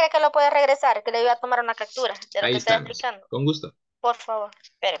 Dice que lo puede regresar, que le iba a tomar una captura de lo Ahí que está estamos. explicando. Con gusto. Por favor,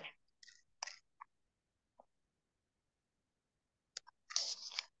 espéreme.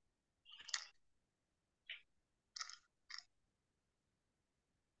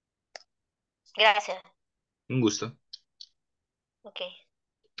 Gracias. Un gusto. Ok.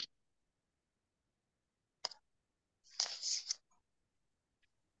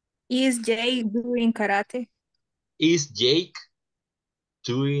 Is Jay doing karate? Is Jake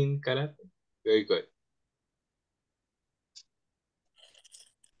doing karate? Very good.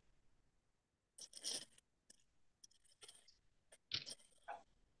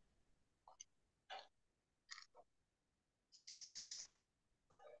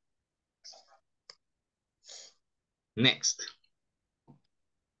 Next.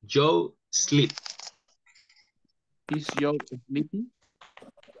 Joe sleep. Is Joe sleeping?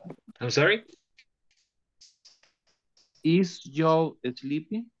 I'm sorry? Is Joe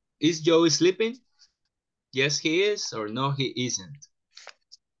sleeping? Is Joe sleeping? Yes, he is, or no, he isn't.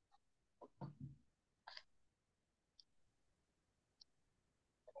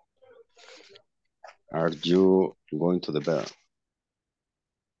 Are you going to the bed?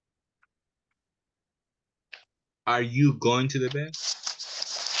 Are you going to the bed?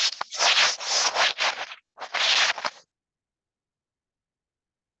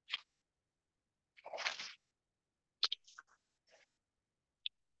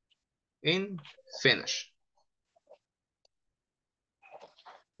 And finish.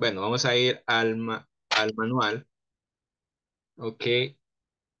 Bueno, vamos a ir al manual. Ok.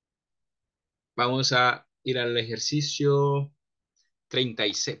 Vamos a ir al ejercicio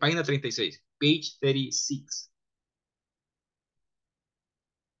 36, página 36, page 36.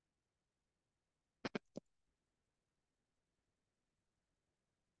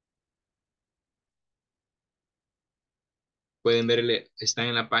 Pueden verle, está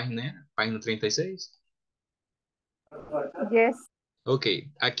en la página 36. Yes. Ok,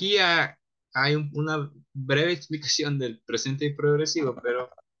 aquí hay una breve explicación del presente y progresivo, pero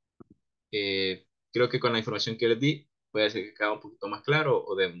creo que con la información que les di puede ser que quede un poquito más claro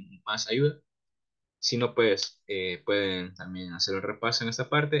o de más ayuda. Si no, pues pueden también hacer el repaso en esta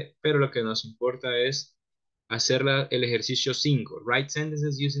parte, pero lo que nos importa es hacer el ejercicio 5. Write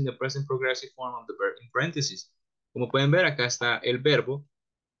sentences using the present progressive form of the verb in parentheses. Como pueden ver, acá está el verbo.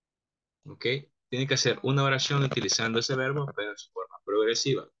 ¿Ok? Tiene que hacer una oración utilizando ese verbo, pero en su forma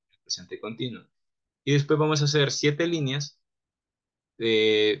progresiva, presente continuo. Y después vamos a hacer 7 líneas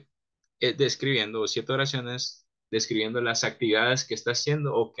describiendo, o 7 oraciones describiendo las actividades que está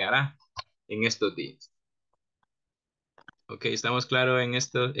haciendo o que hará en estos días. Ok, ¿estamos claros en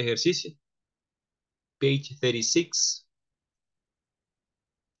este ejercicio? Page 36.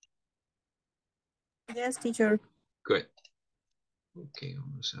 Yes, teacher. Good. Ok,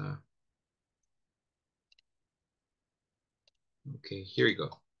 vamos a... Okay, here we go.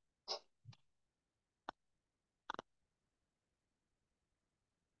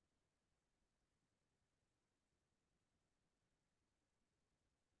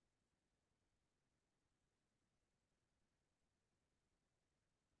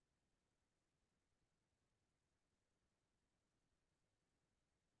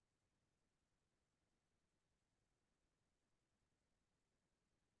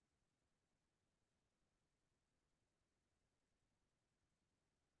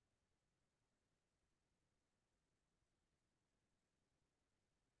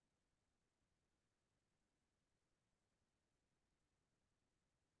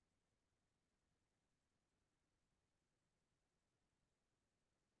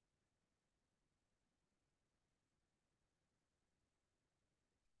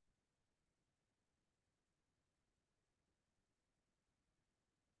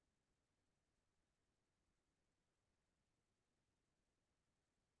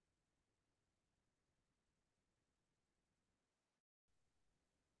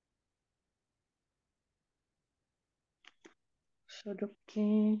 Solo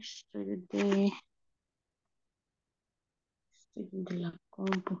que estoy de la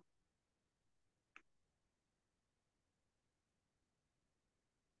compu.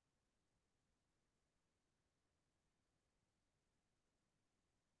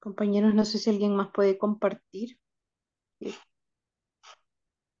 Compañeros, no sé si alguien más puede compartir. Sí.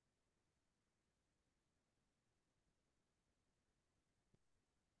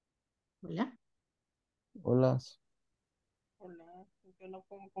 Hola. Hola. Hola, yo no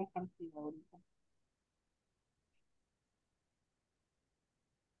puedo compartir ahorita.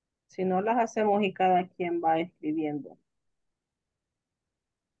 Si no las hacemos y cada quien va escribiendo.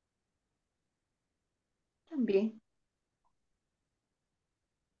 También.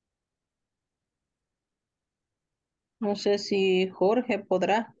 No sé si Jorge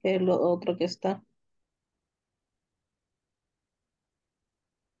podrá, que es lo otro que está.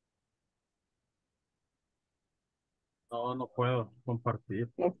 No, no puedo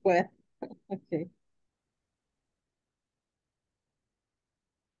compartir. No puede. Ok.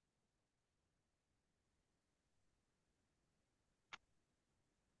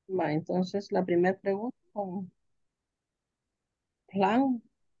 Va, entonces la primera pregunta con plan.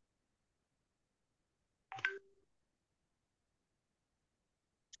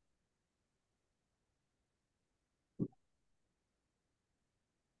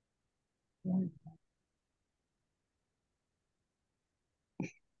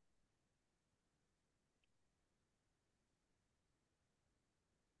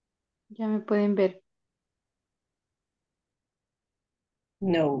 Ya me pueden ver.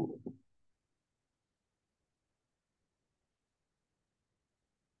 No.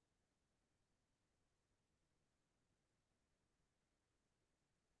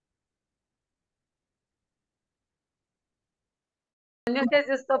 No se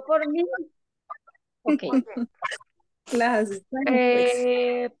asustó por mí. Ok. Las asistentes,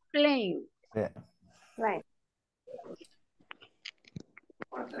 pues. Plain. Yeah. Right.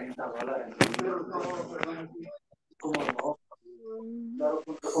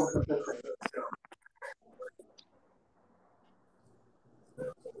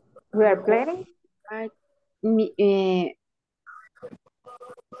 We are planning. Ay,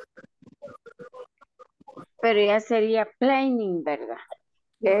 pero ya sería planning, ¿verdad?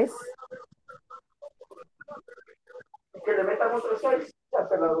 Yes. Que le metan otro 6, ya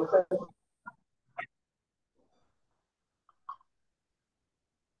se la docena.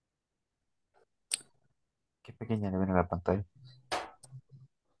 Qué pequeña le ven a la pantalla.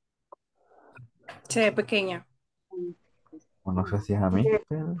 Se ve pequeña. O no sé si es a mí,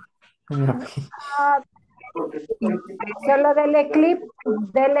 pero se mira pequeña. Ah, solo dele clip,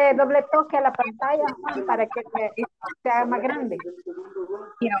 dele doble toque a la pantalla, Juan, para que se haga más grande.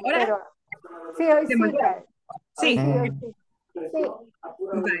 ¿Y ahora? Pero sí, hoy ¿Se sí, mandó? Brad. Hoy Sí. sí, hoy sí. Sí.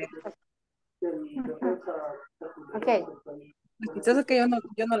 Vale. Ok. Lo chistoso es que yo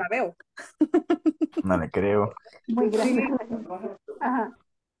no la veo. No le creo. Muy grande. Sí. Ajá.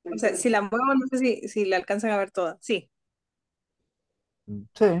 O sea, si la muevo, no sé si la alcanzan a ver toda. Sí.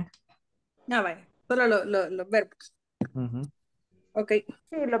 Sí. Ah, vaya. Solo los verbos. Ujú. Ok.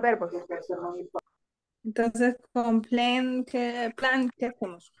 Sí, los verbos. Entonces, con plan, ¿qué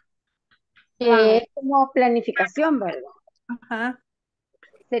hacemos? Es como planificación, ¿verdad? Ajá.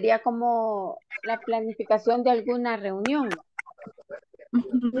 Sería como la planificación de alguna reunión.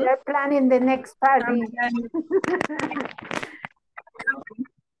 We are planning the next party.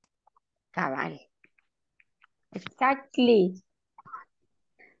 Cabal. Exactly.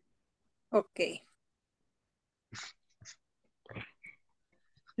 Ok.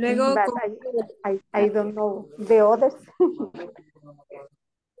 Luego, But I don't know the others.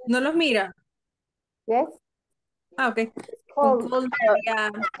 ¿no los mira? Yes. Ah, ok. Call. Call,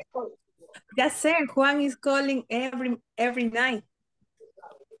 ya sé, Juan is calling every night.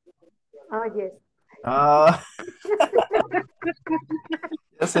 Oh, yes. Ah,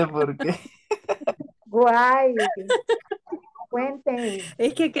 ya sé por qué. Guay. Cuenten.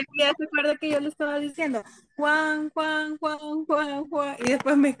 Es que aquel día se acuerda que yo le estaba diciendo, Juan. Y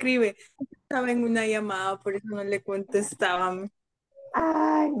después me escribe, estaba en una llamada, por eso no le contestaba.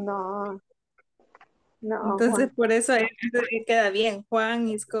 Ay, no. No, Entonces, Juan. por eso queda bien. Juan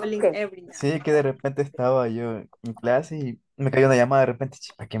is calling Okay. every night. Sí, que de repente estaba yo en clase y me cayó una llamada de repente,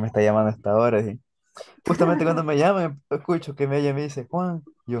 ¿para qué me está llamando a esta hora? Y justamente cuando me llaman, escucho que ella me dice, Juan,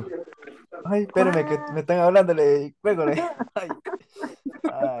 yo, ay, espérame, que me están hablando, le cuélgale.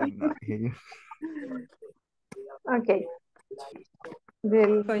 Ay, no, dije yo. Okay.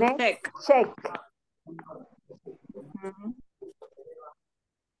 The Con next check.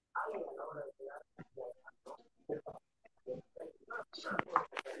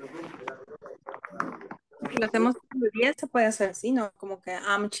 Si lo hacemos todo el día, se puede hacer así, ¿no? Como que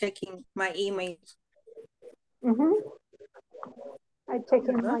I'm checking my email. I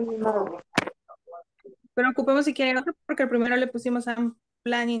checking my email. Pero ocupemos si quieren otro, porque el primero le pusimos I'm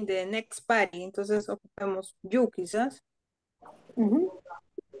planning the next party. Entonces ocupemos you, quizás.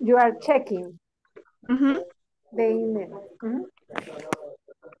 You are checking the email.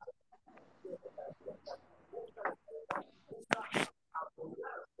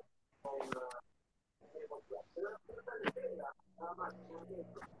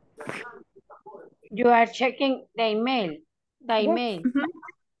 You are checking the email. The Yes. email.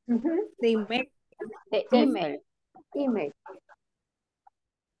 The email. The email. Email.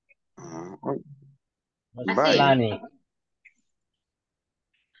 Así. Bye.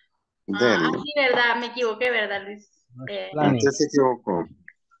 Del. Así, ¿verdad? Me equivoqué, ¿verdad, Luis? Usted se equivocó.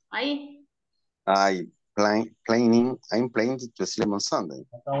 Ahí. I'm planning to sleep on Sunday.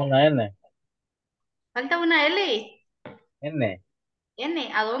 Falta una N. Falta una L. N.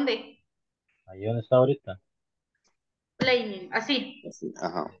 N, ¿a dónde? Ahí donde está ahorita. Planning, así.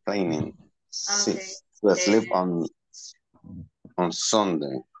 Ajá, planning. Sí. Okay. To sleep on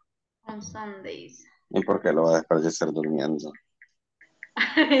Sunday. On Sundays. ¿Y por qué lo va a desperdiciar durmiendo?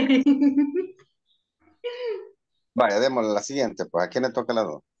 Vaya, démosle la siguiente, pues. ¿A quién le toca la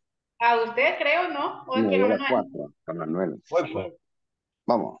dos? A usted creo, ¿no? ¿O es que No, era Manuel? 4. A Manuel.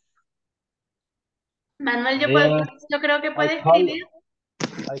 Vamos. Manuel, Yeah. yo creo que puede I call- escribir.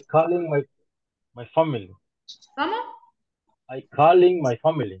 I calling my family. ¿Cómo? I calling my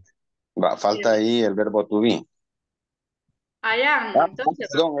family. Va, falta ahí el verbo to be. Allá, entonces.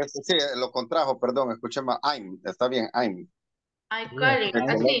 Perdón, sí, lo contrajo, perdón, escuché mal. Está bien, I'm. I calling, Es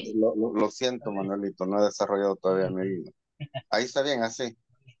que así. lo siento, Manuelito, no he desarrollado todavía mi vida. Ahí está bien, así.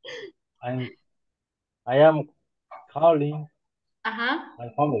 I am calling Ajá. my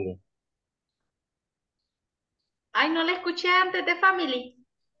family. Ay, no le escuché antes de family.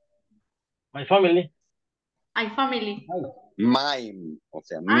 My family. My family. Mine, o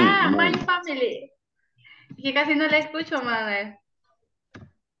sea, My mine. family. Que casi no le escucho, Manuel.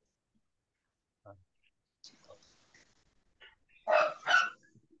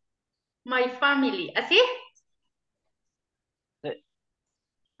 My family. ¿Así? Sí.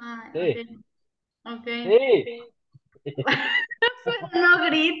 Ah, Sí. ok. Sí. No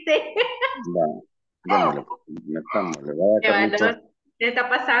grite. Démosle, metámosle, vaya, Carlitos. ¿Qué está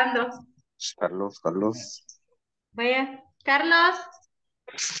pasando? Carlos. Vaya. Carlos.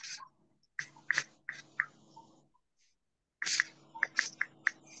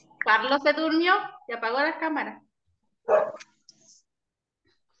 Carlos se durmió y apagó la cámara.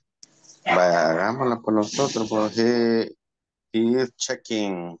 Vaya, hagámosla por nosotros, porque he is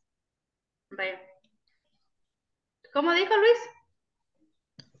checking. Vaya. ¿Cómo dijo Luis?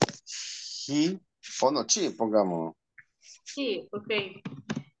 He, o no, chi, pongamos. Sí, ok.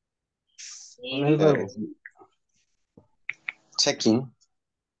 ¿Cuál es el verbo? Checking.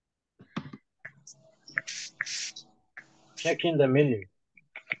 Checking the menu.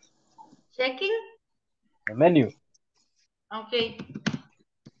 Checking. The menu. Ok.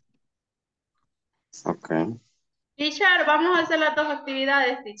 Ok. Teacher, vamos a hacer las dos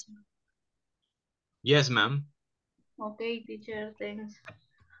actividades, teacher. Yes, ma'am. Ok, teacher, thanks.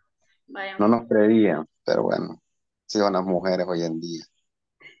 Vaya. No nos creían, pero bueno. Sí, son las mujeres hoy en día.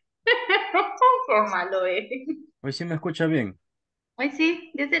 Qué malo es. Hoy sí me escucha bien. Hoy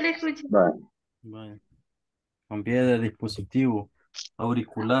sí, yo se le escucho. Vale. Cambié de dispositivo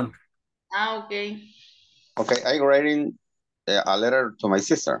auricular. Ah, ok. Ok, are you writing A letter to my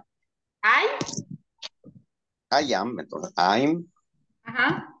sister. I. I am, entonces, I'm,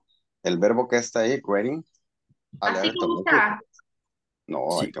 Ajá. el verbo que está ahí, grading. A Así letter to como my está. sister.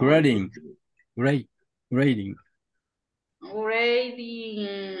 No, hay Sí, que grading. Grading.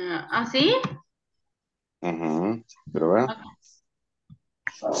 Grading. ¿Así? Ujú, pero bueno.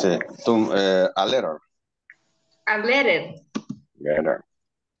 Sí, tú, a letter. A letter. Letter.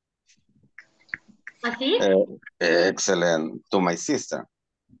 ¿Así? Excellent. To my sister.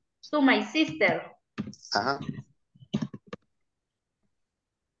 To my sister. Ajá.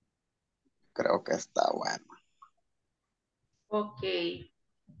 Creo que está bueno. Ok.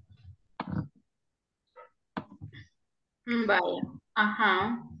 Vaya.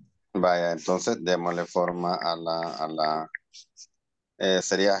 Ajá. Vaya, entonces démosle forma a la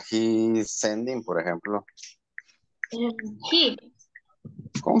sería he sending, por ejemplo. He.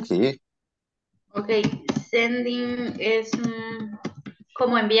 Con he. Ok. Sending es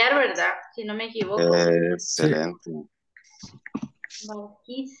como enviar, ¿verdad? Si no me equivoco. Excelente. Vale.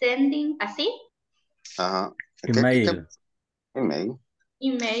 He sending. ¿Así? Ajá. Email. Email.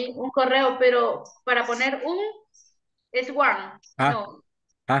 Email. Un correo, pero para poner un es one. No.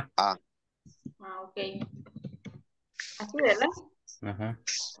 Ah. Ah. Ah, ok. Así, ¿verdad? Ajá.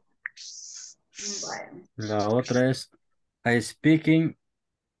 Bueno. La otra es I speaking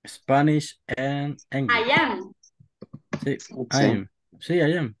Spanish and English. I am. Sí, I am. Sí,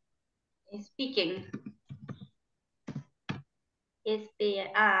 I am. Speaking. Me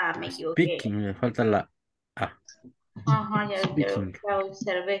equivoqué. Speaking, le falta la A. Ajá, ya Speaking.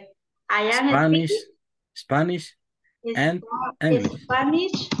 observé. I am Spanish, speaking. Spanish and English.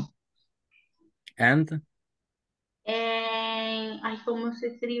 Spanish. And Ay, ¿cómo se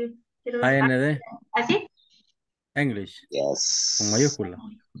escribe? IND. ¿Así? English. Yes. Con mayúscula.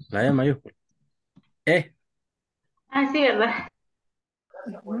 La E mayúscula. E. Ah, sí, ¿verdad?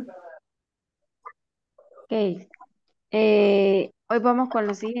 Ok. Hoy vamos con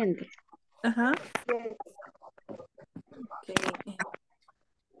lo siguiente. Ajá. Okay.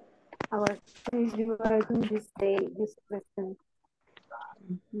 Our you are going to say this question.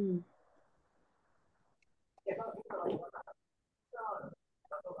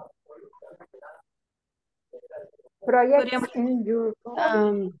 Projects in your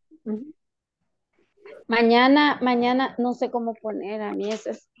Mañana no sé cómo poner a mí eso.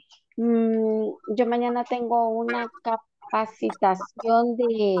 Yo mañana tengo una capacitación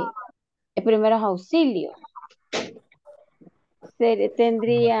de primeros auxilios.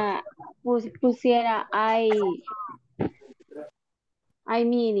 Tendría, pusiera I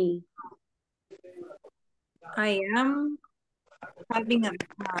meaning. I am having a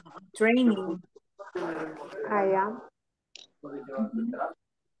training. I am.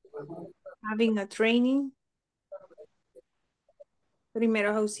 Having a training.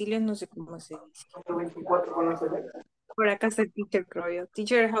 Primeros auxilios, no sé cómo se dice. Por acá está el teacher, creo yo.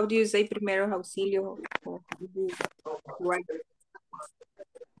 Teacher, how do you say primeros auxilios? Right.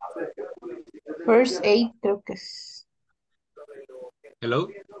 First aid, creo que es. Hello?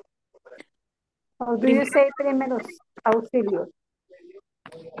 How do you say primeros auxilios?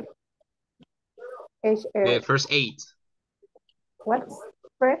 The first aid. What?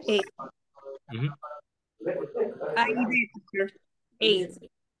 First? Aid. Aid.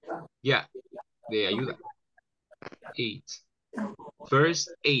 Yeah, de ayuda. Aid.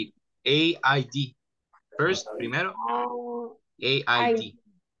 First aid. A-I-D. First, primero. A-I-D.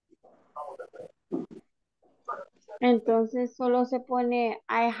 Entonces solo se pone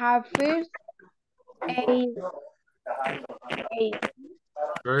I have first aid.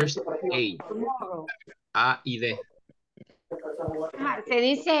 First aid. A-I-D. Se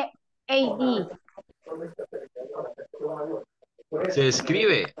dice AD. Se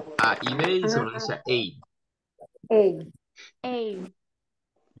escribe A-I-D y se pronuncia aid. Aid.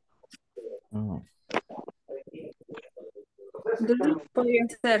 Podría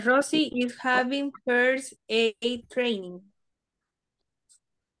ser Rosie is having first aid training.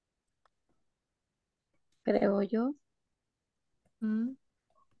 Creo yo.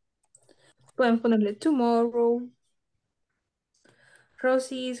 Pueden ponerle tomorrow.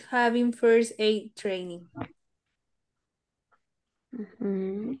 Rosie is having first aid training.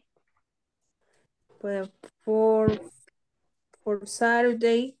 Pueden for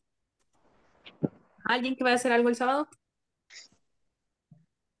Saturday. ¿Alguien que va a hacer algo el sábado?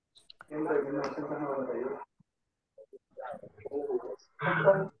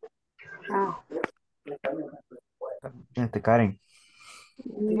 Karen.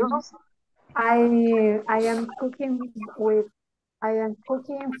 I am cooking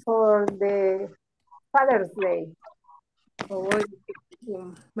for the Father's Day. Oh,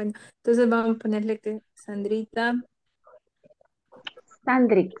 bueno, entonces vamos a ponerle que Sandrita.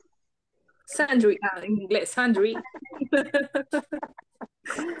 Sandrix. Sandri, en inglés, Sandri.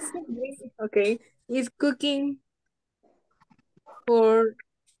 Sandri, okay, is cooking for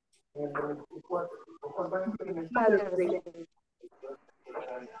Father's Day.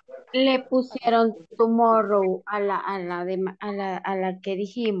 Le pusieron tomorrow a la que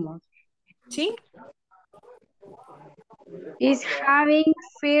dijimos. ¿Sí? Is having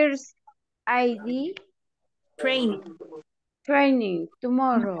first ID training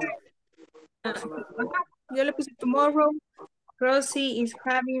tomorrow. Ajá. Yo le puse tomorrow. Rosie is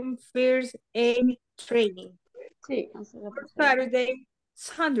having first aid training. Sí, For Saturday,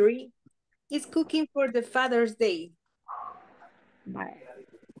 Sandri is cooking for the Father's Day.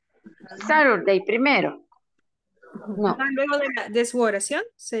 Saturday primero. No. Luego de su oración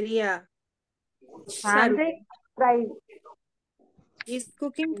sería Sunday. Saturday is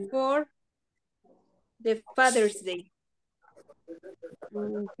cooking for the Father's Day.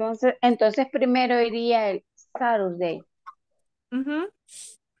 Entonces primero iría el Saturday.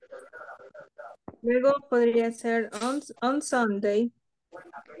 Luego podría ser on Sunday.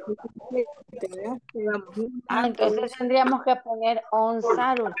 Entonces tendríamos que poner on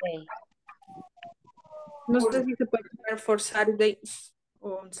Saturday. No sé si se puede poner for Saturday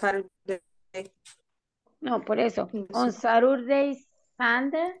o on Saturday. No, por eso. On Saturday,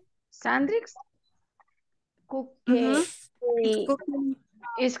 Sandrix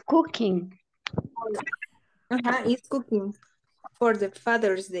is cooking. Ajá, is cooking for the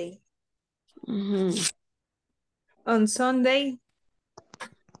Father's Day. On Sunday,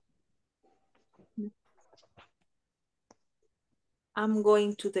 I'm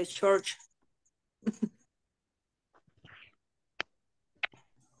going to the church.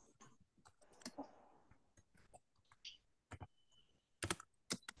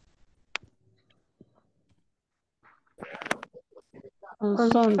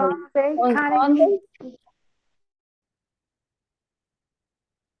 On Sunday. On Sunday.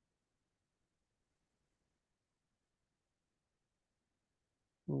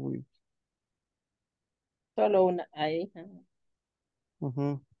 Uy. Solo una ahí.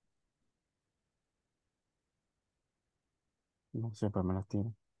 No siempre me las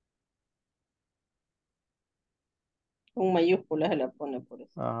tiene. Con mayúsculas se la pone por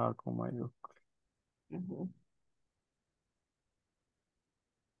eso. Ah, con mayúsculas.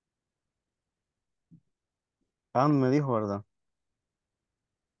 Me dijo, ¿verdad?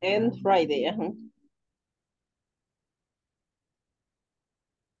 And Friday, ajá.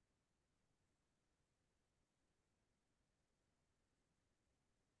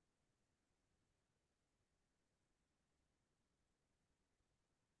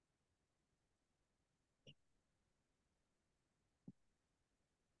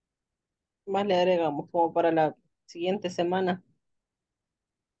 Más le agregamos como para la siguiente semana.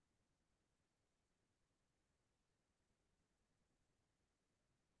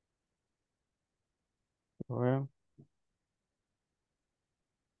 A ver.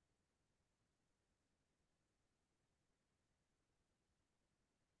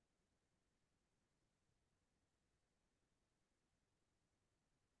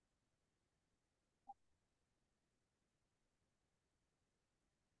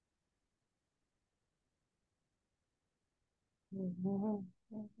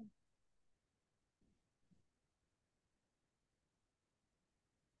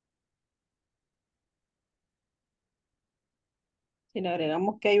 Si le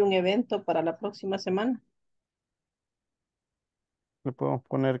agregamos que hay un evento para la próxima semana. Le podemos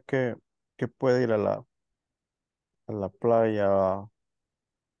poner que puede ir a la playa.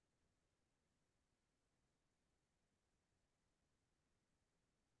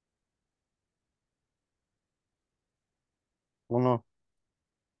 Uno.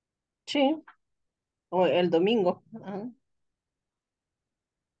 Sí. O el domingo. Ajá.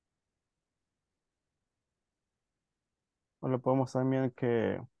 O le podemos también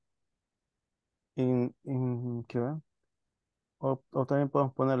que ¿qué va? O también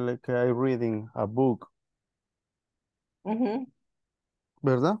podemos ponerle que I reading a book,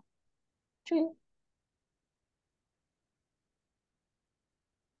 ¿verdad? Sí.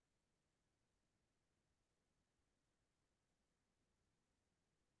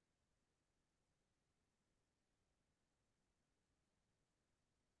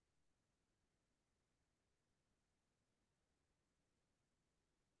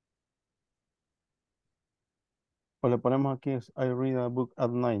 O le ponemos aquí I read a book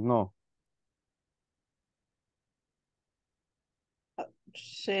at night, no.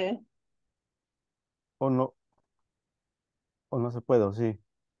 Sí. O no. o no se puede, o sí.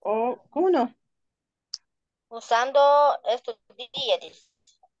 O, ¿cómo no? Usando estos días.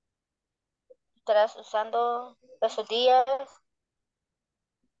 Estarás usando esos días.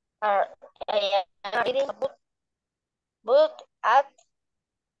 Are, I am reading a book at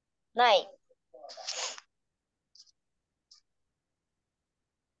night.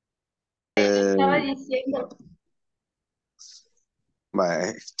 Estaba diciendo,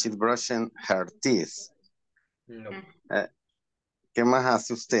 She's brushing her teeth. No. ¿Qué más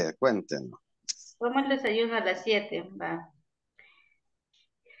hace usted? Cuéntenos. tomo el desayuno a las 7, va.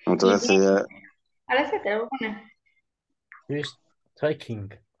 Y Entonces, bien, a las 7 lo voy a poner. She's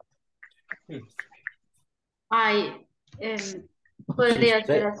taking. Ay, She's, podría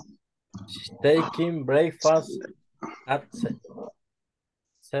ser así. she's taking breakfast at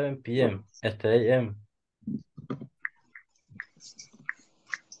 7 p.m. a.m.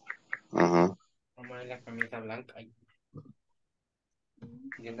 Ajá. Vamos a ver la camisa blanca.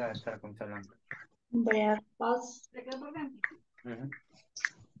 Yendo a estar con camisa blanca. Breakfast Ujú.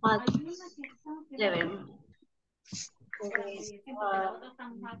 at 7. 7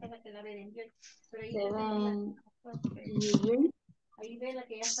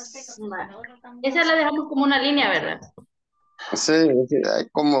 esa la dejamos como una línea, ¿verdad? Sí,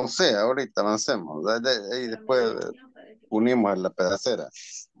 como sea, ahorita avancemos. Y después unimos a la pedacera.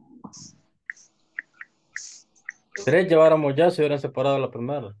 3 lleváramos ya, se hubieran separado la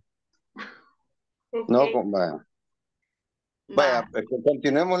primera. No, vaya,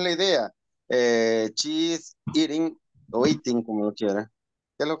 continuemos la idea. Cheese, eating, o eating, como lo quiera.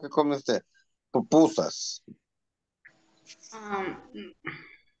 ¿Qué es lo que come usted? Pupusas.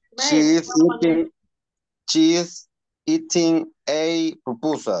 Cheese, eating, a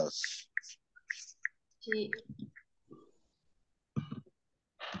pupusas. Sí.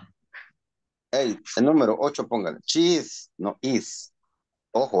 Hey, el número 8, póngale. Cheese, no is.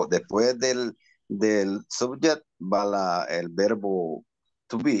 Ojo, después del subject va el verbo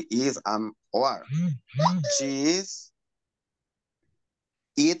to be, is, am, or are. Cheese,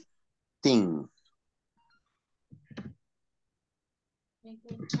 eating.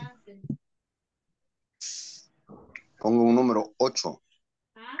 Pongo un número 8.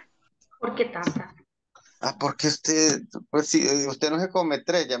 ¿Por qué tanta? Porque usted, pues sí, usted no se come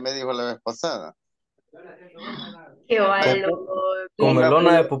 3, ya me dijo la vez pasada. Qué valor.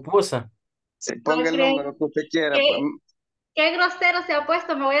 Comelona de pupusa. Sí, ponga el creen número que usted quiera. Qué grosero se ha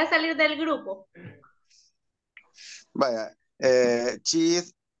puesto, me voy a salir del grupo. Vaya,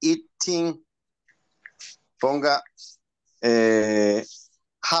 cheese, eating, ponga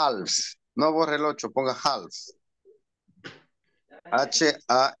half. No borre el 8, ponga half.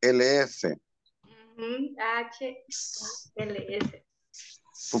 H-A-L-F. H-L-S.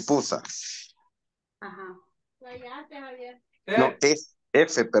 Pupusa. Ajá. No,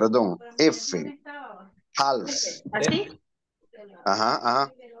 F, perdón. F. Half. ¿Así?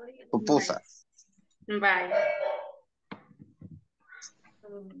 Ajá. Pupusa. Vale.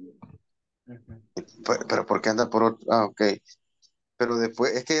 Pero ¿por qué anda por otro? Ok. Pero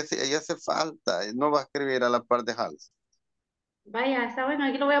después, es que ella hace falta. No va a escribir a la par de half. Vaya, está bueno,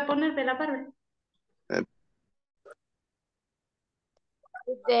 aquí lo voy a poner de la parte.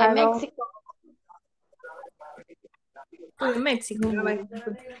 De México. To Mexico.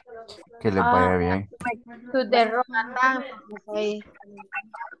 Que les vaya bien. To the Roatán.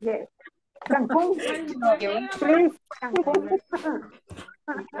 Cancún. Please, Cancún.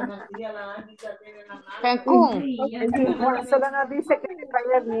 Cancún. Juan solo nos dice que le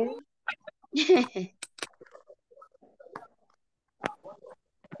vaya bien.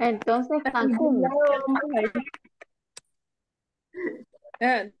 Entonces, Cancún.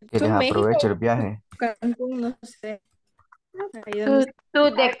 Que To les aproveche el México. viaje. Cancún, no sé. Ahí donde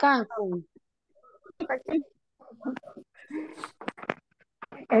To the Cancún.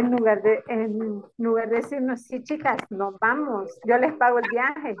 En lugar de decirnos, sí, chicas, nos vamos, yo les pago el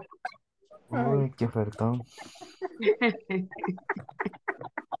viaje. Uy, qué ofertón.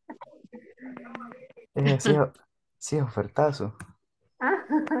 Sí es ofertazo.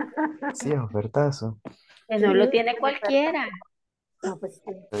 Sí es ofertazo. Que no lo tiene cualquiera. No, pues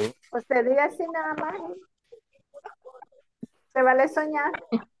sí. Sí. Usted diga así nada más. Se vale soñar.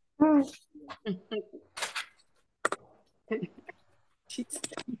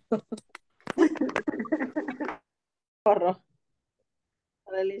 Tomorrow.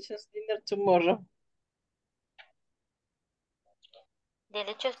 A delicious dinner tomorrow.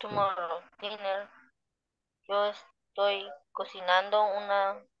 Delicious tomorrow dinner. Yo estoy cocinando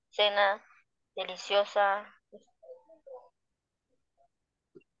una cena deliciosa.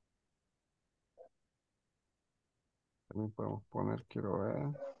 También podemos poner, quiero ver.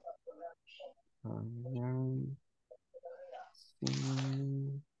 Sí.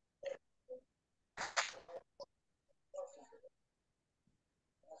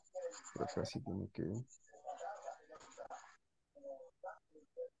 Creo que así tiene que ir.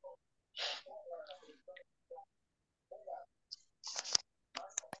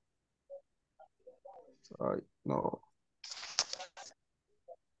 Ay, no.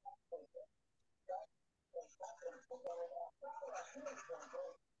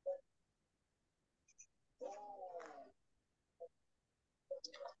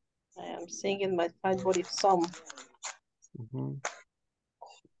 I am singing my favorite song.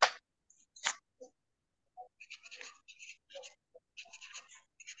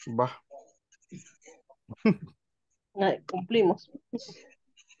 Va. Cumplimos.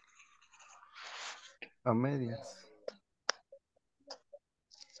 A medias.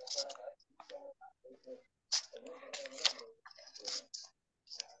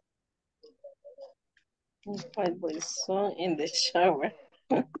 My favorite song in the shower.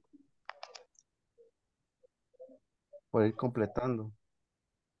 Por ir completando.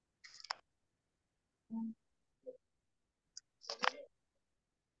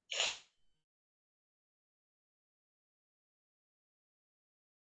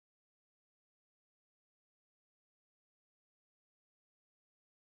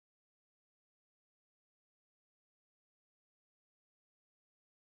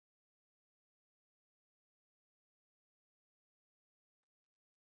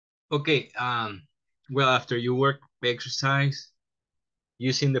 Okay, well, after you work the exercise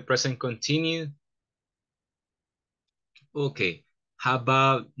using the present continuous. Okay, how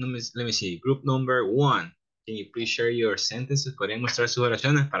about, let me see, group number 1. Can you please share your sentences? Podrían mostrar sus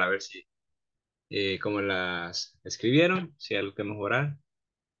oraciones para ver si, cómo las escribieron, si hay algo que mejorar.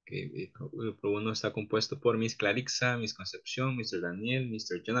 Okay, el grupo 1 está compuesto por Miss Clarixa, Miss Concepción, Mr. Daniel,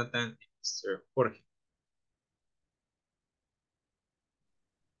 Mr. Jonathan y Mr. Jorge.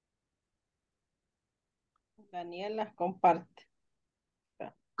 Daniela comparte.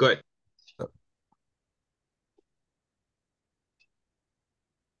 Good.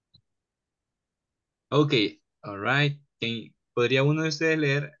 Okay, all right. ¿Podría uno de ustedes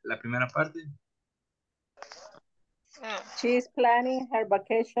leer la primera parte? She is planning her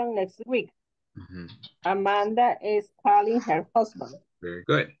vacation next week. Amanda is calling her husband. Very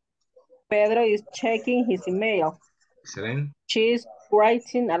good. Pedro is checking his email. Excellent. She is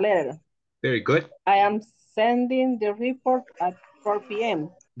writing a letter. Very good. I am sending the report at 4 p.m.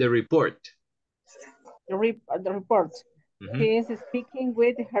 The report. The report. She is speaking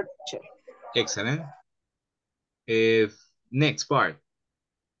with her teacher. Excellent. Next part.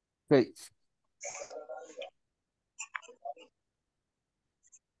 Okay.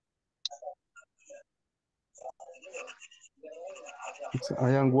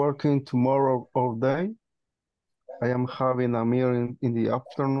 I am working tomorrow all day. I am having a meeting in the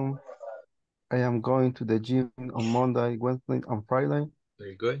afternoon. I am going to the gym on Monday, Wednesday, and Friday.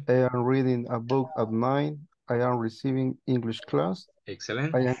 Very good. I am reading a book at 9. I am receiving English class.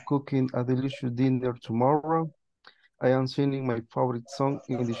 Excellent. I am cooking a delicious dinner tomorrow. I am singing my favorite song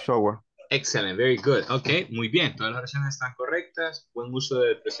in the shower. Excellent, very good. Ok, muy bien. Todas las oraciones están correctas. Buen uso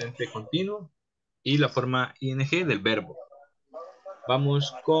del presente continuo y la forma ing del verbo.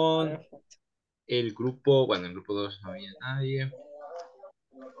 Vamos con el grupo, bueno, el grupo 2 no había nadie.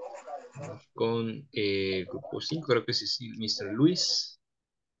 Vamos con el grupo 5, creo que sí, Mr. Luis.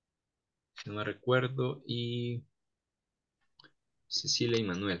 Si no me recuerdo. Y Cecilia y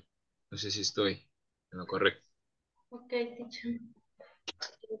Manuel. No sé si estoy en lo correcto. Ok, teacher.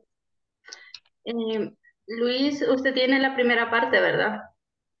 Luis, usted tiene la primera parte, ¿verdad?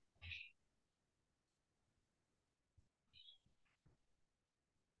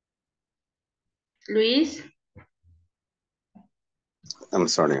 Luis. I'm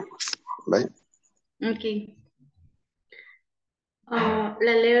sorry. Bye. Ok. ¿La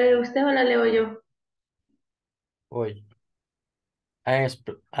leo usted o la leo yo? Hoy. I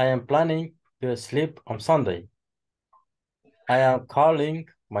am planning to sleep on Sunday. I am calling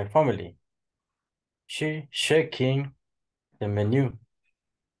my family. She checking the menu.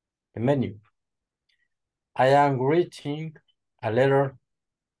 I am writing a letter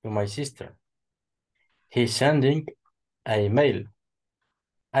to my sister. He's sending an email.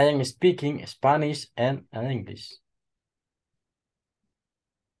 I am speaking Spanish and English.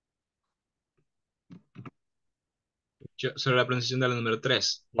 Sobre la pronunciación de la número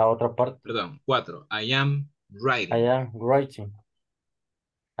 3. La otra parte. Perdón, 4. I am writing. I am writing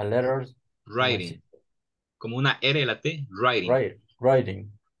a letter. Writing. Como una R de la T. Writing.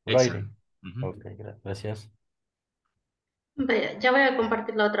 Writing. Excellent. Ok, gracias. Vaya, ya voy a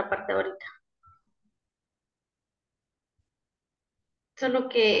compartir la otra parte ahorita. Solo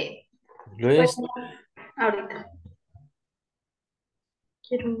que Luis, ahorita.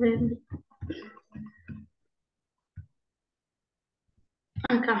 Quiero ver.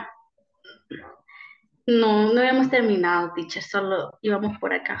 Acá. No, no habíamos terminado, teacher, solo íbamos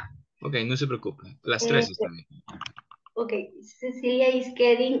por acá. Ok, no se preocupe. Las Eh, tres están bien. okay, Cecilia is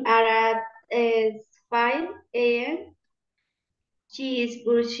getting at 5 a.m. She is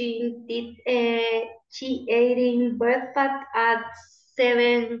brushing teeth. She eating breakfast at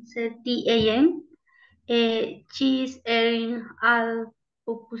 7:30 a.m. She is eating all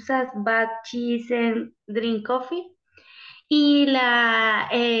pupusas, but she isn't drink coffee. Y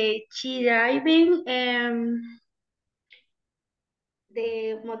she driving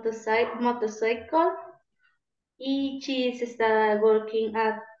the motorcycle. Y she is working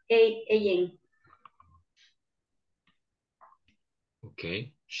at 8 a.m.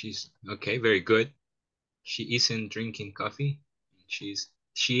 Okay, okay, very good. She isn't drinking coffee. She's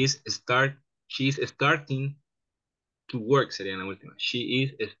starting to work, sería la última. She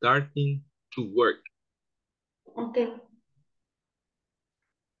is starting to work. Okay.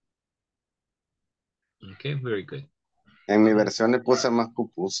 Okay, very good. En mi versión le puse más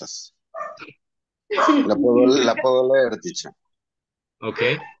pupusas. La puedo leer, teacher.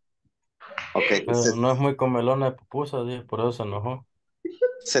 Okay. Okay. no es muy comelona de pupusas, por eso se enojó.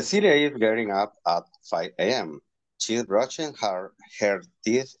 Cecilia is getting up at 5 a.m. She's brushing her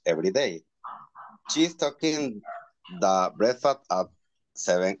teeth every day. She's taking the breakfast at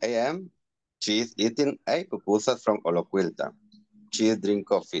 7 a.m. She's eating 8 pupusas from Oloquilta. She's drinking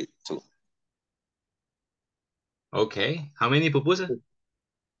coffee too. Okay, how many pupusas?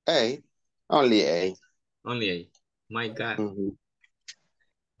 8. Only 8. Only 8. My God. Mm-hmm.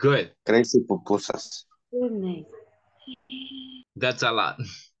 Good. Crazy pupusas. That's a lot.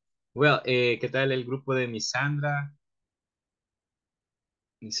 Well, ¿qué tal el grupo de Miss Sandra?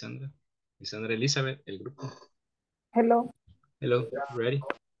 Miss Sandra Elizabeth, el grupo. Hello. Hello, ready?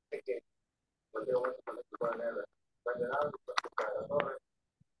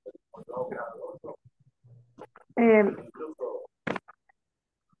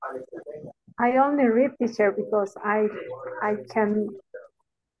 I only read, teacher, because I can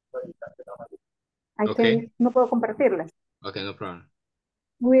Okay. no puedo compartirles. Okay, no problem.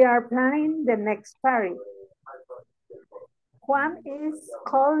 We are planning the next party. Juan is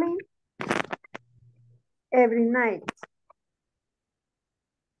calling every night.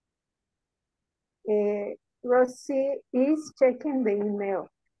 Rosie is checking the email.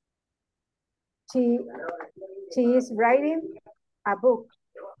 She is writing a book.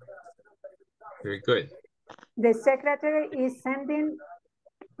 Very good. The secretary is sending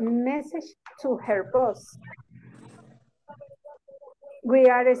message to her boss. We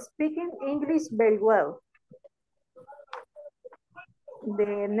are speaking English very well.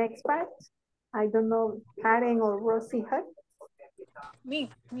 The next part, I don't know, Karen or Rosie had? Me.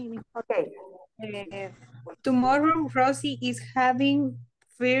 Okay. Tomorrow, Rosie is having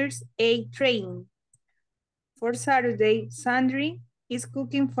first aid training. For Saturday, Sandri is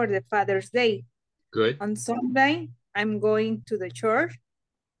cooking for the Father's Day. Good. On Sunday, I'm going to the church.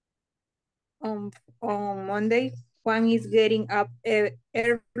 On Monday, Juan is getting up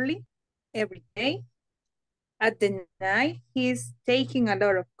early every day. At the night, he's taking a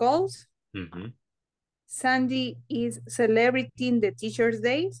lot of calls. Mm-hmm. Sandy is celebrating the Teacher's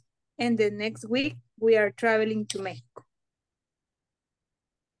Days. And the next week, we are traveling to Mexico.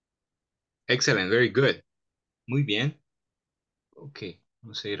 Excellent, very good. Muy bien. Ok,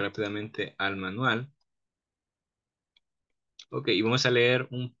 vamos a ir rápidamente al manual. Ok, y vamos a leer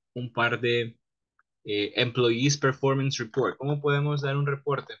un par de Employees Performance Report. ¿Cómo podemos dar un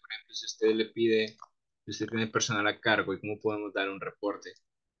reporte? Por ejemplo, si usted le pide, si usted tiene personal a cargo, ¿y cómo podemos dar un reporte?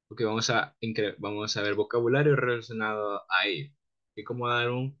 Ok, vamos a ver vocabulario relacionado a ello. Y cómo dar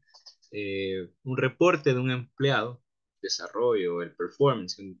un reporte de un empleado, desarrollo, el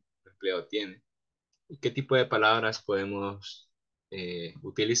performance que un empleado tiene. ¿Y qué tipo de palabras podemos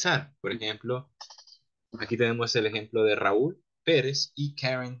utilizar? Por ejemplo, aquí tenemos el ejemplo de Raúl Pérez y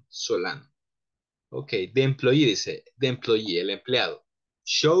Karen Solano. Ok, the employee dice, the employee, el empleado.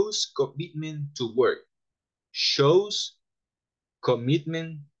 Shows commitment to work. Shows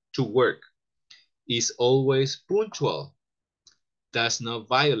commitment to work. Is always punctual. Does not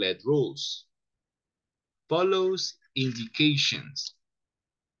violate rules. Follows indications.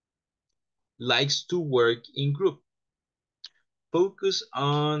 Likes to work in group. Focus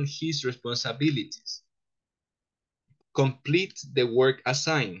on his responsibilities. Complete the work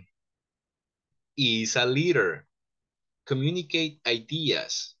assigned. Is a leader. communicate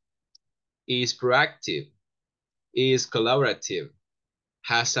ideas, is proactive, is collaborative,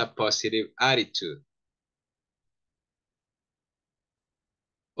 has a positive attitude.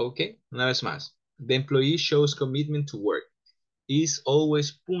 Ok, una vez más. The employee shows commitment to work, is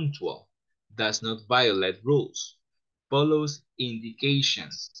always punctual, does not violate rules, follows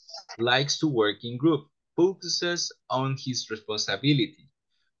indications, likes to work in group, focuses on his responsibility,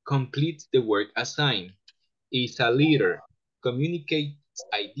 completes the work assigned, is a leader, communicates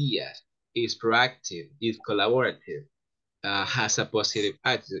ideas, is proactive, is collaborative, has a positive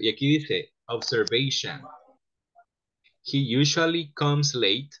attitude. Y aquí dice, observation. He usually comes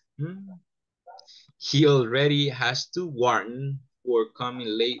late. He already has to warn for coming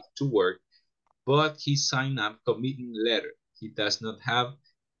late to work, but he signed up commitment letter. He does not have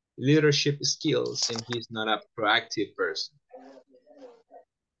leadership skills and he's not a proactive person.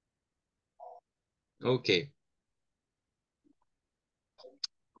 Ok.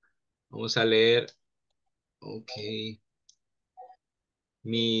 Vamos a leer. Ok.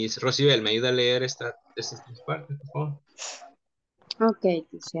 Miss Rosibel, ¿me ayuda a leer estas tres partes, por favor? Okay,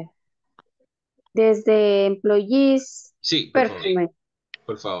 teacher. Desde employees Sí, por favor. performance.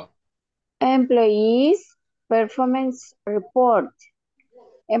 Por favor. Employees performance report.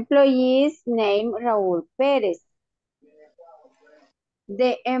 Employees name Raúl Pérez.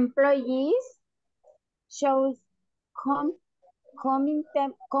 The employees shows commitment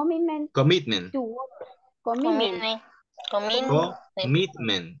Commitment. to work. Commitment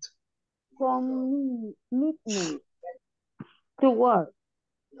to work.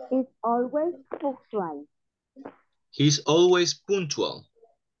 Is always punctual. He's always punctual.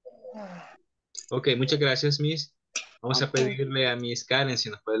 Ok, muchas gracias, Miss. Vamos a pedirle a Miss Karen si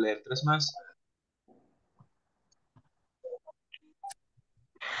nos puede leer tres más.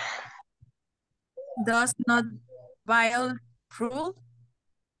 Does not violate rule,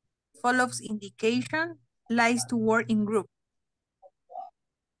 follows indication, likes to work in group.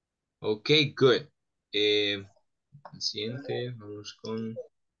 Ok, good. El siguiente, vamos con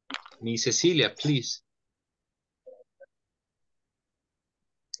Miss Cecilia, please.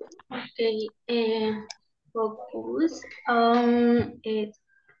 Okay, focus on,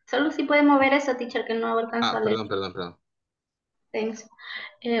 solo si puede mover eso, teacher, que no alcanzo a leer. Perdón. Thanks.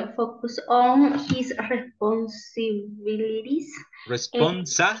 Focus on his responsibilities.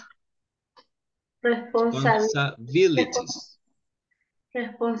 Responsibilities.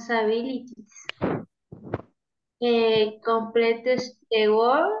 Completes the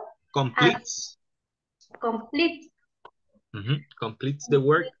work. Completes. Completes the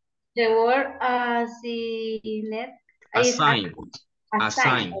work. The work assigned.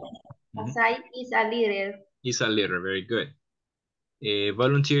 Assigned is a leader. Is a leader, very good.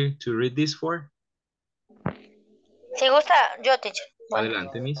 Volunteer to read this for? Si gusta, yo teacher. Bueno.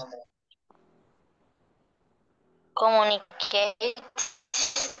 Adelante, Miss. Communicate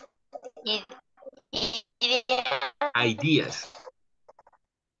ideas.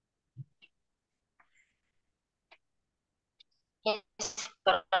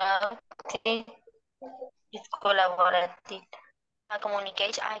 Is collaborative.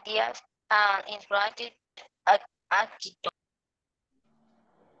 Communicate ideas and interactive attitude.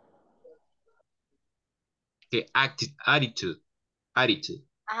 Okay, attitude. Attitude. Attitude.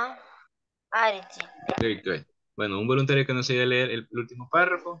 Very good. Bueno, un voluntario que nos ayude a leer el último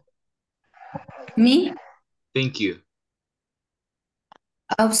párrafo. Me. Thank you.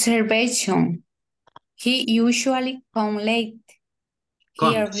 Observation. He usually comes late.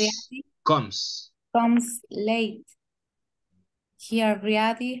 Comes late. He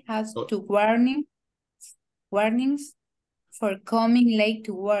already has to warnings for coming late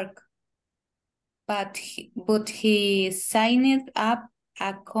to work. But he signed up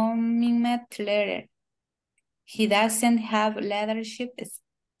a commitment letter. He doesn't have leadership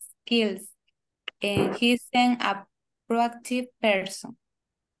skills, and he's a proactive person.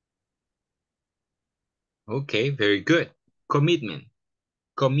 Okay, very good. Commitment.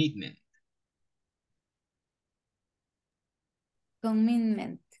 Commitment.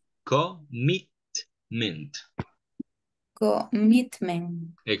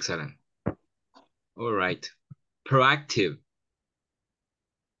 Excellent. All right. Proactive.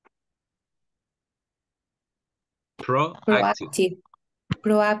 Proactive.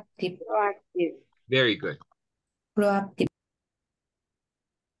 Very good. Proactive.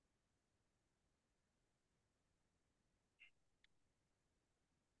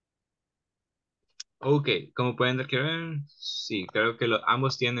 Ok, como pueden ver, sí, creo que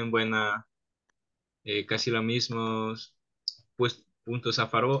ambos tienen buena, casi los mismos pues, puntos a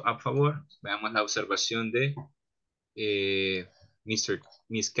favor. Veamos la observación de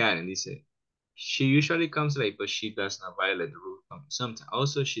Miss Karen dice, she usually comes late, but she does not violate the rule sometimes.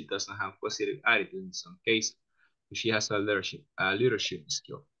 Also, she does not have positive attitude in some cases. She has a leadership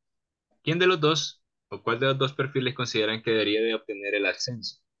skill. ¿Quién de los dos o cuál de los dos perfiles consideran que debería de obtener el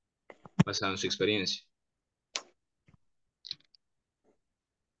ascenso basado en su experiencia?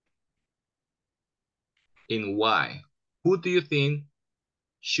 And why? Who do you think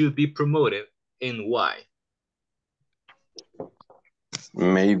should be promoted and why?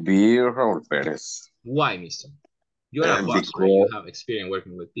 Maybe Raúl Pérez. Why, mister? You're a boss, right? You have experience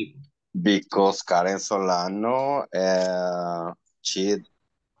working with people. Because Karen Solano, she,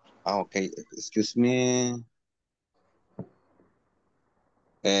 okay, excuse me.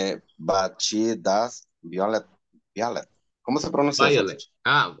 But she does Violet. ¿Cómo se pronuncia Violet. eso?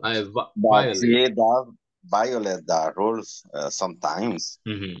 Violet. But she does violate the rules sometimes.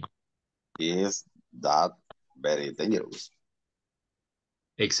 Is that very dangerous?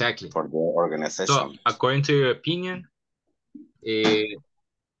 Exactly. For the organization. So, according to your opinion, let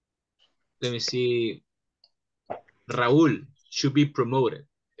me see, Raúl should be promoted.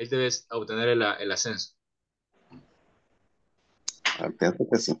 Él debe obtener el ascenso. Pienso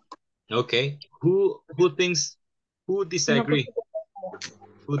que sí. Okay. Who disagree?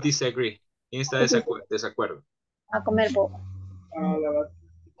 Who disagree? ¿Quién está desacuerdo? A comer bobo.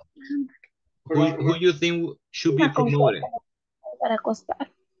 Who you think should be promoted? Para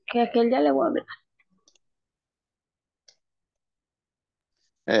acostar. Que aquel día le voy a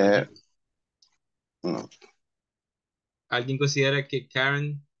hablar. No. ¿Alguien considera que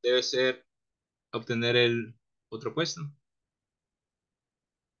Karen debe obtener el otro puesto?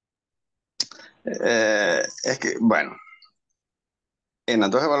 Es que, bueno, en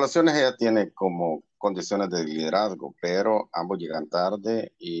las dos evaluaciones ella tiene como condiciones de liderazgo, pero ambos llegan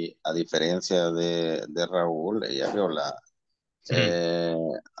tarde y a diferencia de Raúl, ella viola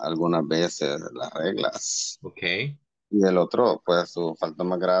algunas veces las reglas. Okay. Y el otro, pues su falta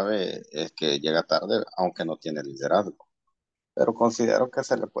más grave es que llega tarde, aunque no tiene liderazgo. Pero considero que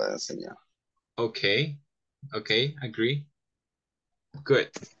se le puede enseñar. Okay, agree. Good.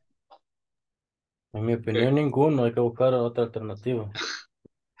 En mi opinión, ninguno. Hay que buscar otra alternativa.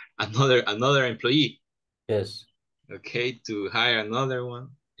 Another employee. Yes. Okay, to hire another one.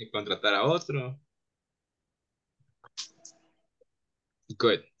 Y contratar a otro.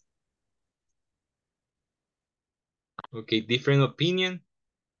 Good. Okay, different opinion.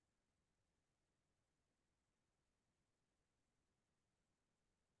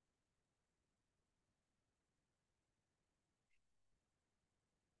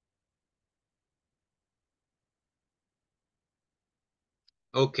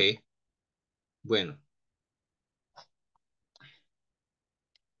 Okay. Bueno.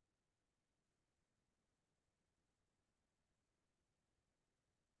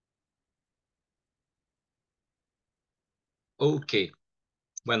 Okay.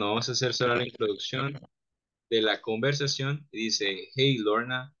 Bueno, vamos a hacer solo la introducción de la conversación. Dice, hey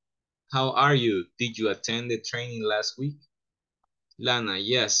Lorna, how are you? Did you attend the training last week? Lana,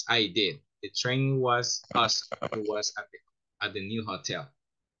 yes, I did. The training was awesome. It was at the new hotel.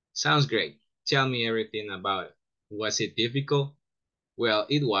 Sounds great. Tell me everything about it. Was it difficult? Well,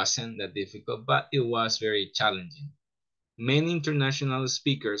 it wasn't that difficult, but it was very challenging. Many international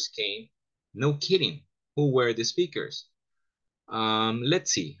speakers came. No kidding. Who were the speakers?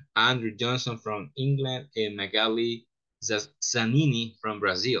 Let's see. Andrew Johnson from England and Magali Zanini from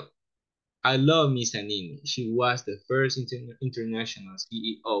Brazil. I love Miss Zanini. She was the first international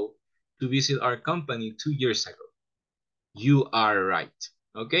CEO to visit our company 2 years ago. You are right.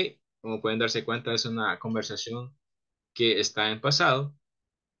 Ok. Como pueden darse cuenta, es una conversación que está en pasado.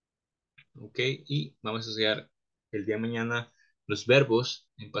 Ok. Y vamos a estudiar el día de mañana los verbos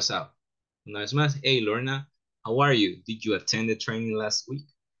en pasado. Una vez más. Hey, Lorna. How are you? Did you attend the training last week?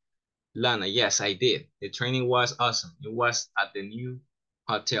 Lana, yes, I did. The training was awesome. It was at the new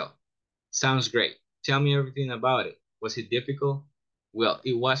hotel. Sounds great. Tell me everything about it. Was it difficult? Well,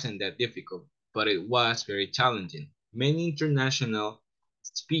 it wasn't that difficult, but it was very challenging. Many international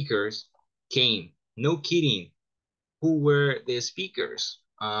speakers came. No kidding. Who were the speakers?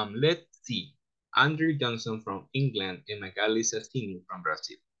 Let's see. Andrew Johnson from England and Magali Sastini from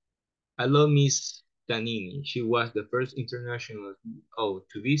Brazil. I love Miss Danini. She was the first international CEO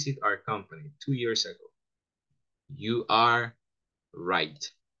to visit our company 2 years ago. You are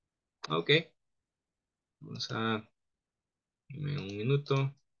right. Okay. Vamos a... Dame un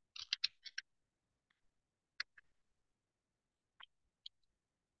minuto.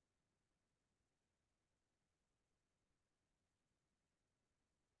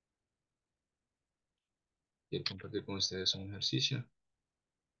 Quiero compartir con ustedes un ejercicio.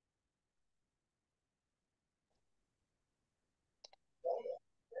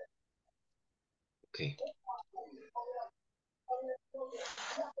 Ok.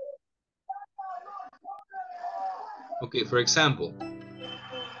 Ok, for example,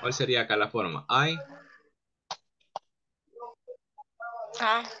 ¿cuál sería acá la forma? I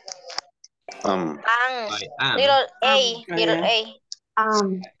am. Little A.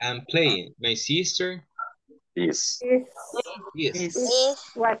 I'm playing. My sister Is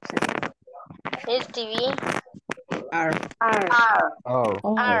watching. Is TV. Are.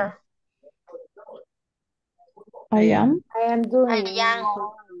 Are. I am. I am doing. I am.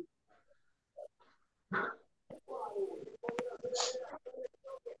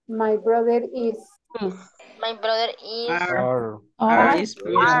 My brother is. My brother is. Are is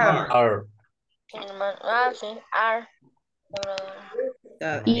plural. Are. Sí, are.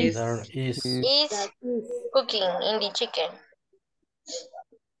 That Is. There is. Is cooking in the chicken.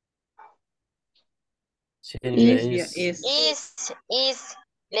 Silvia Is. is. Is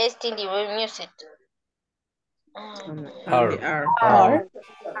listening the music. Are. Are.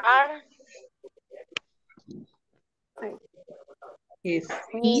 Is.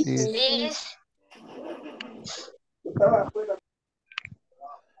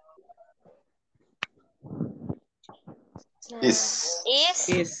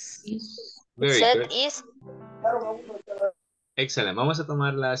 Very Said good. is. Excelente. Vamos a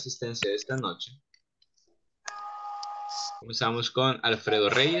tomar la asistencia de esta noche. Comenzamos con Alfredo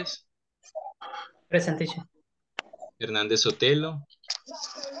Reyes. Presente. Hernández Sotelo.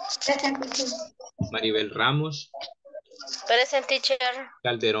 Maribel Ramos. Present teacher.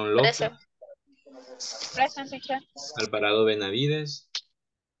 Calderón López. Present teacher. Alvarado Benavides.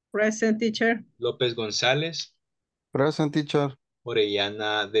 Present teacher. López González. Present teacher.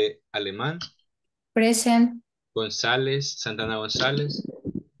 Orellana de Alemán. Present. González, Santana González.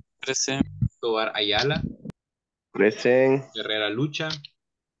 Present. Tobar Ayala. Present. Herrera Lucha.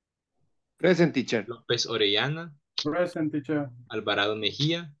 Present teacher. López Orellana. Present teacher. Alvarado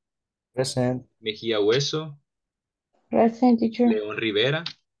Mejía. Present. Mejía Hueso. Present teacher. León Rivera.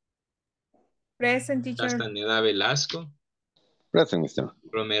 Present teacher. Castaneda Velasco. Present, mister.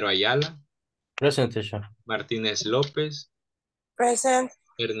 Romero Ayala. Present teacher. Martínez López. Present.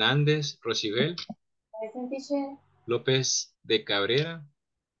 Hernández Rosibel. Present teacher. López de Cabrera.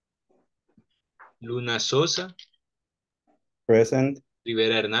 Luna Sosa. Present.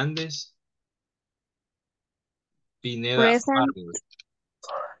 Rivera Hernández. Pineda Present.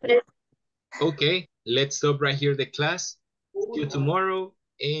 Farmer. Okay, let's stop right here the class. See you tomorrow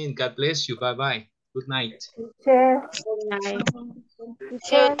and God bless you. Bye bye. Good night. Teacher.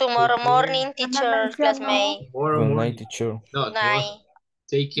 See you tomorrow morning, teacher, classmate. Tomorrow Good morning. night, teacher. No, Good night.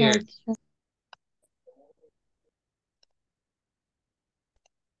 take care.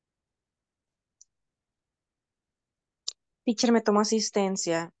 Teacher, me tomó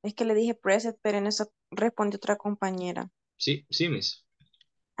asistencia. Es que le dije present, pero en eso respondió otra compañera. Sí, sí, miss.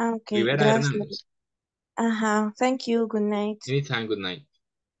 Ah, ok, Rivera gracias. Hernández. Ajá, thank you, good night. Anytime, good night.